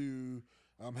open to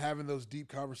having those deep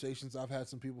conversations. I've had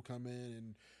some people come in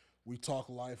and we talk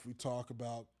life, we talk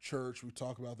about church, we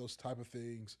talk about those type of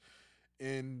things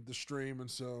in the stream.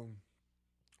 And so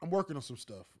I'm working on some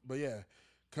stuff. But yeah,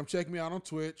 come check me out on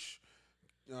Twitch.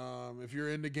 If you're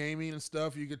into gaming and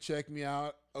stuff, you can check me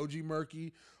out, OG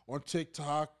Murky, on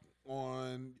TikTok,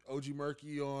 on OG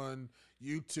Murky on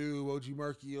YouTube, OG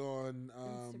Murky on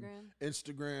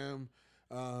Instagram.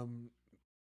 I'm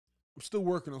still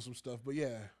working on some stuff, but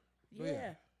yeah.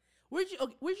 Yeah. Where'd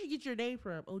you get your name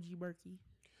from, OG Murky?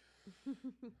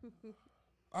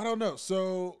 I don't know.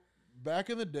 So back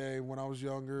in the day when I was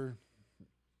younger,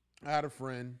 I had a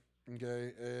friend,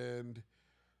 okay, and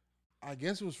I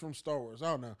guess it was from Star Wars.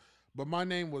 I don't know, but my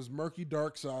name was Murky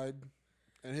Darkside,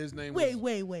 and his name was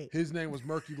Wait. his name was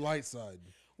Murky Lightside.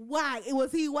 Why?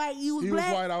 Was he white? You was He black?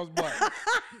 was white. I was black.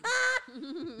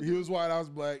 He was white. I was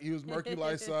black. He was Murky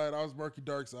Lightside. I was Murky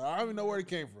Darkside. I don't even know where he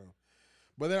came from.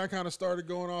 But then I kind of started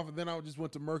going off, and then I just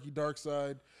went to Murky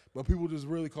Darkside. But people just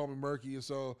really call me Murky, and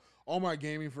so all my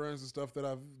gaming friends and stuff that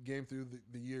I've gamed through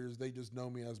the years, they just know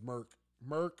me as Merc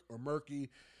or Murky.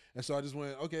 And so I just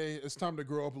went, okay, it's time to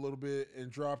grow up a little bit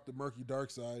and drop the Murky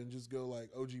Darkside and just go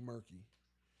like OG Murky.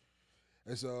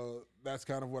 And so that's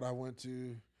kind of what I went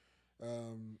to.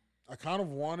 I kind of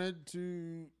wanted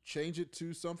to change it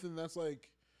to something that's like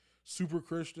super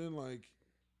Christian, like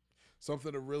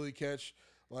something to really catch.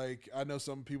 Like I know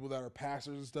some people that are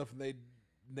pastors and stuff, and they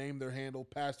name their handle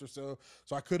Pastor. So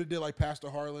I could have did like Pastor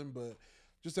Harlan, but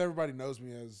just everybody knows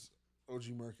me as OG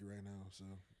Murky right now. So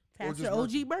Pastor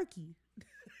OG Murky.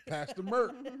 Pastor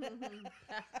Merc.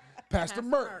 Pastor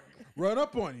Merc. Run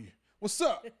up on you. What's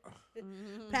up?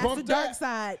 Pastor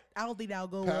Darkside. I don't think that'll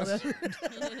go well.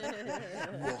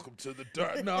 Welcome to the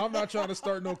dark. No, I'm not trying to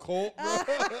start no cult, bro.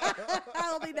 I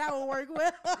don't think that will work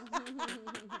well.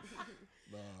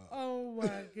 Oh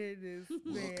my goodness,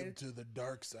 man. Welcome to the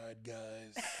dark side,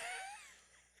 guys.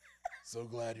 So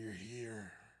glad you're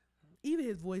here. Even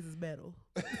his voice is metal.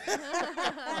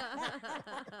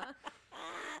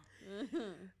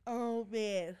 Oh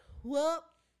man. Well,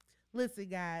 listen,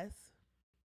 guys.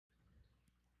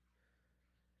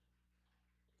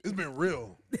 It's been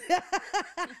real. I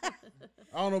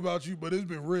don't know about you, but it's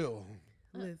been real.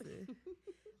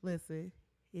 Listen.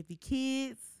 If your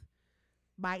kids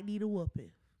might need a whooping.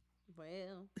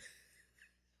 Well.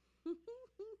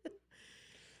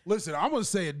 Listen, I'm going to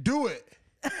say it. Do it.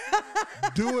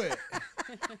 Do it.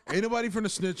 Ain't nobody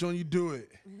finna snitch on you. Do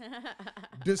it.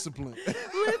 Discipline.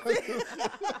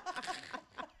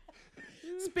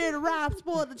 Spirit of rhyme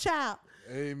spoiled the child.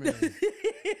 Amen.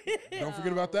 Don't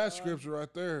forget about that scripture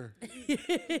right there.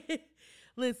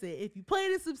 Listen, if you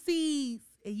planted some seeds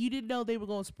and you didn't know they were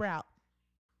going to sprout.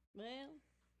 Well.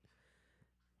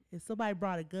 If somebody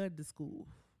brought a gun to school.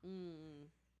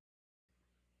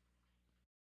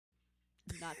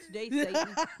 Not today,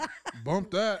 Satan.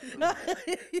 Bump that.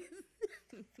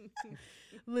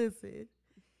 Listen,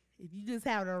 if you just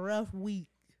having a rough week.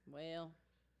 Well.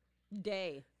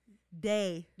 Day.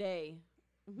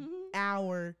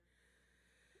 Hour.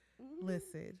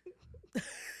 Listen.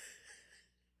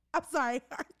 I'm sorry,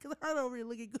 because I'm over here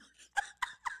looking good.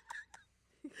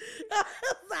 I'm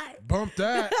sorry. Bump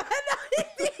that.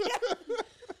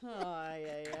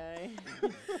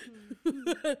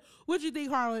 What you think,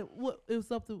 Harlan? What's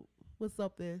something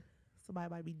somebody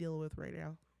might be dealing with right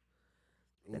now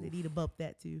that they need to bump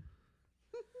that to?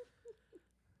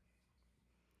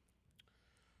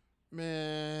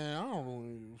 Man, I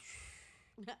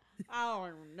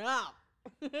don't know.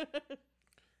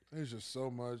 There's just so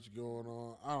much going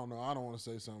on. I don't know. I don't want to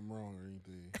say something wrong or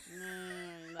anything.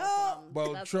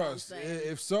 But trust,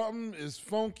 if something is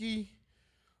funky,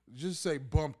 just say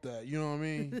bump that. You know what I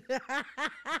mean?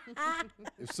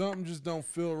 If something just don't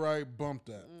feel right, bump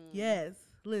that. Yes.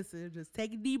 Listen, just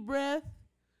take a deep breath,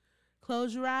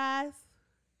 close your eyes,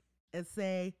 and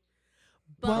say,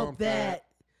 bump that.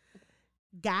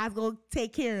 God's going to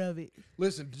take care of it.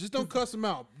 Listen, just don't cuss them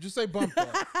out. Just say bump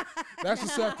that. That's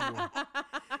acceptable.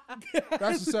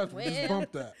 That's acceptable. Just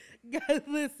bump that. Guys,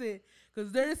 listen,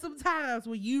 because there's some times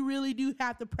when you really do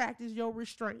have to practice your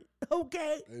restraint.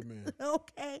 Okay? Amen.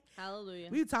 Okay? Hallelujah.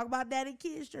 We talk about that in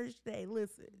kids' church today.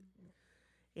 Listen,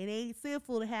 it ain't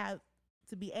sinful to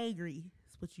be angry.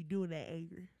 It's what you do in that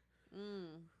anger.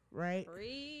 Right?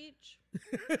 Preach.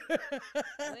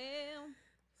 Well.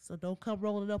 So don't come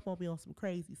rolling up on me on some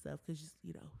crazy stuff because,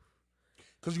 you know.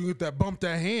 Because you get that bump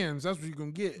that hands. That's what you're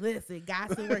going to get. Listen,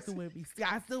 God's still working with me.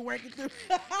 God's still working through me.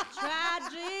 Try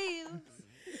Jesus.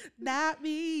 Not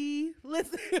me.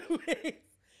 Listen. Because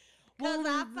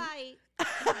I fight.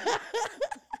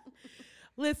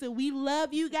 Listen, we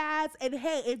love you guys. And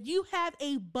hey, if you have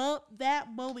a bump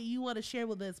that moment you want to share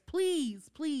with us, please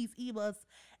email us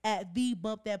at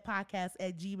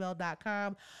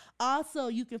thebumpthatpodcast@gmail.com. Also,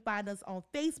 you can find us on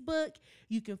Facebook.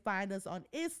 You can find us on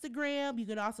Instagram. You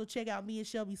can also check out me and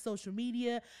Shelby's social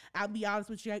media. I'll be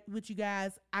honest with you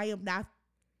guys. I am not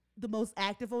the most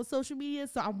active on social media,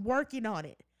 so I'm working on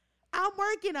it.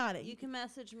 You can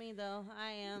message me, though.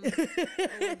 I am a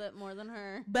little bit more than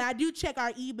her. But I do check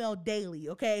our email daily,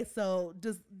 okay? So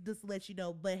just to let you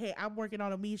know. But, hey, I'm working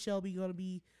on it. Me and Shelby going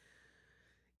to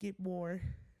get more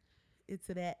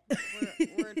into that.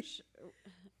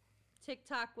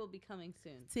 TikTok will be coming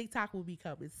soon. TikTok will be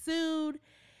coming soon.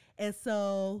 And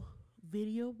so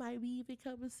video might be even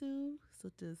coming soon. So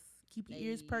just keep your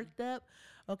ears perked up,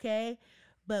 okay?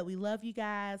 But we love you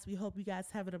guys. We hope you guys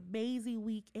have an amazing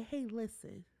week. And hey,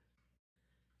 listen,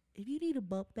 if you need to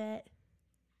bump that,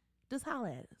 just holler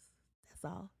at us. That's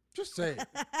all. Just say it.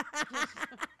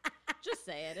 Just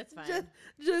say it. It's fine.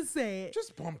 Just say it.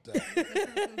 Just bump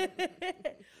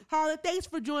that. Harlan, thanks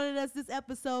for joining us this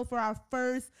episode for our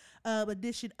first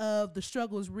edition of The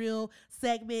Struggle is Real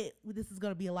segment. This is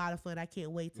going to be a lot of fun. I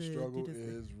can't wait to The struggle do this.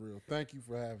 is real. Thank you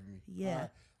for having me. Yeah.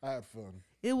 I had fun.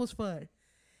 It was fun.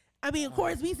 I mean, of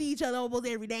course, we see each other almost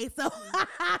every day, so.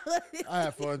 I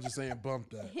had fun just saying bump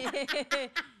that.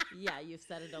 Yeah, you've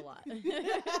said it a lot.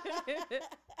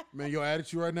 Man, your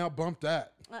attitude right now, bump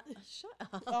that. Shut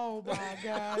up. Oh, my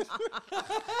gosh.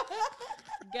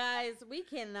 Guys, we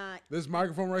cannot. This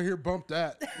microphone right here, bump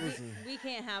that. Listen. We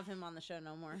can't have him on the show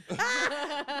no more.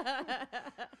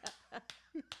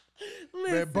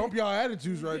 Man, bump y'all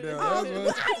attitudes right now. Oh, That's I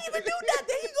what, didn't even do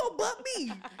nothing. You gonna bump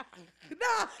me.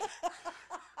 Nah.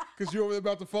 Cause you're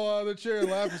about to fall out of the chair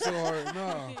laughing so hard.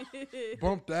 Nah.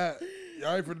 Bump that.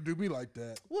 Y'all ain't finna do me like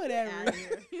that. Whatever. Outta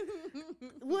here.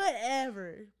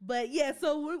 Whatever. But yeah,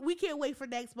 so we can't wait for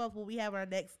next month when we have our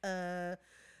next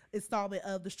installment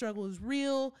of The Struggle is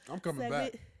Real. I'm coming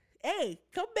segment. back. Hey,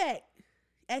 come back.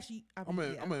 Actually, I'm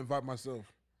gonna invite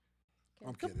myself.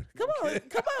 I'm kidding. Come on.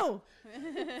 Come on.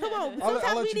 I'll Sometimes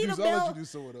let we you need do. a I'll let male. you do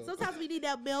someone else. Sometimes we need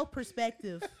that male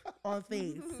perspective on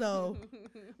things. So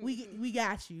we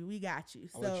got you. We got you.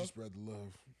 I'll let you So spread the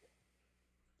love.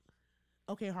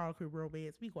 okay, Harlequin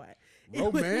romance. Be quiet.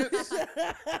 Romance.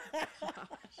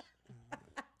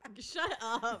 Shut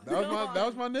up. That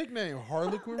was my nickname,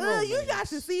 Harlequin Romance. You got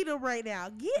to see them right now.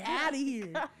 Get out of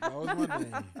here. That was my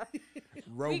name.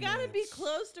 Romance. We gotta be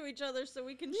close to each other so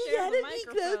we can You share the gotta be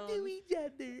microphone. close to each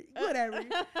other. Whatever.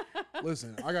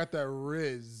 Listen, I got that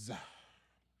Riz.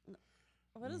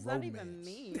 What does that even Romance.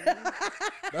 mean?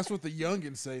 That's what the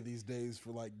youngins say these days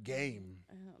for like game.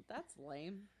 That's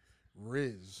lame.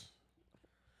 Riz.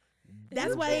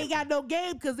 That's why they ain't got no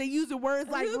game, because they using words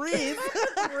like Riz.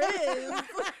 Riz.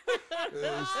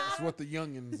 It's what the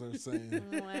youngins are saying.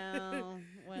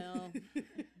 Well.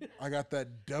 I got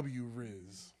that W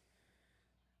Riz.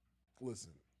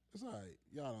 Listen, it's all right.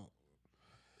 Y'all don't.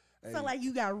 Hey, Sound like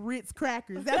you got Ritz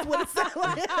crackers. That's what it sounds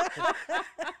like.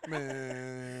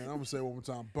 man, I'm gonna say it one more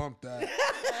time. Bump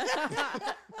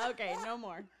that. Okay, no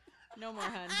more. No more,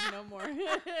 hun. No more.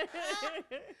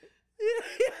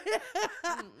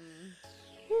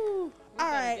 Whew.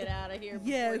 All right. Get out of here before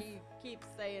Yes. he keeps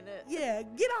saying it. Yeah,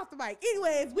 get off the mic.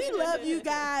 Anyways, we love you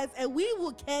guys, and we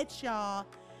will catch y'all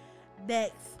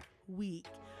next week.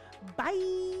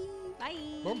 Bye. Bye.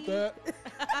 Bump that.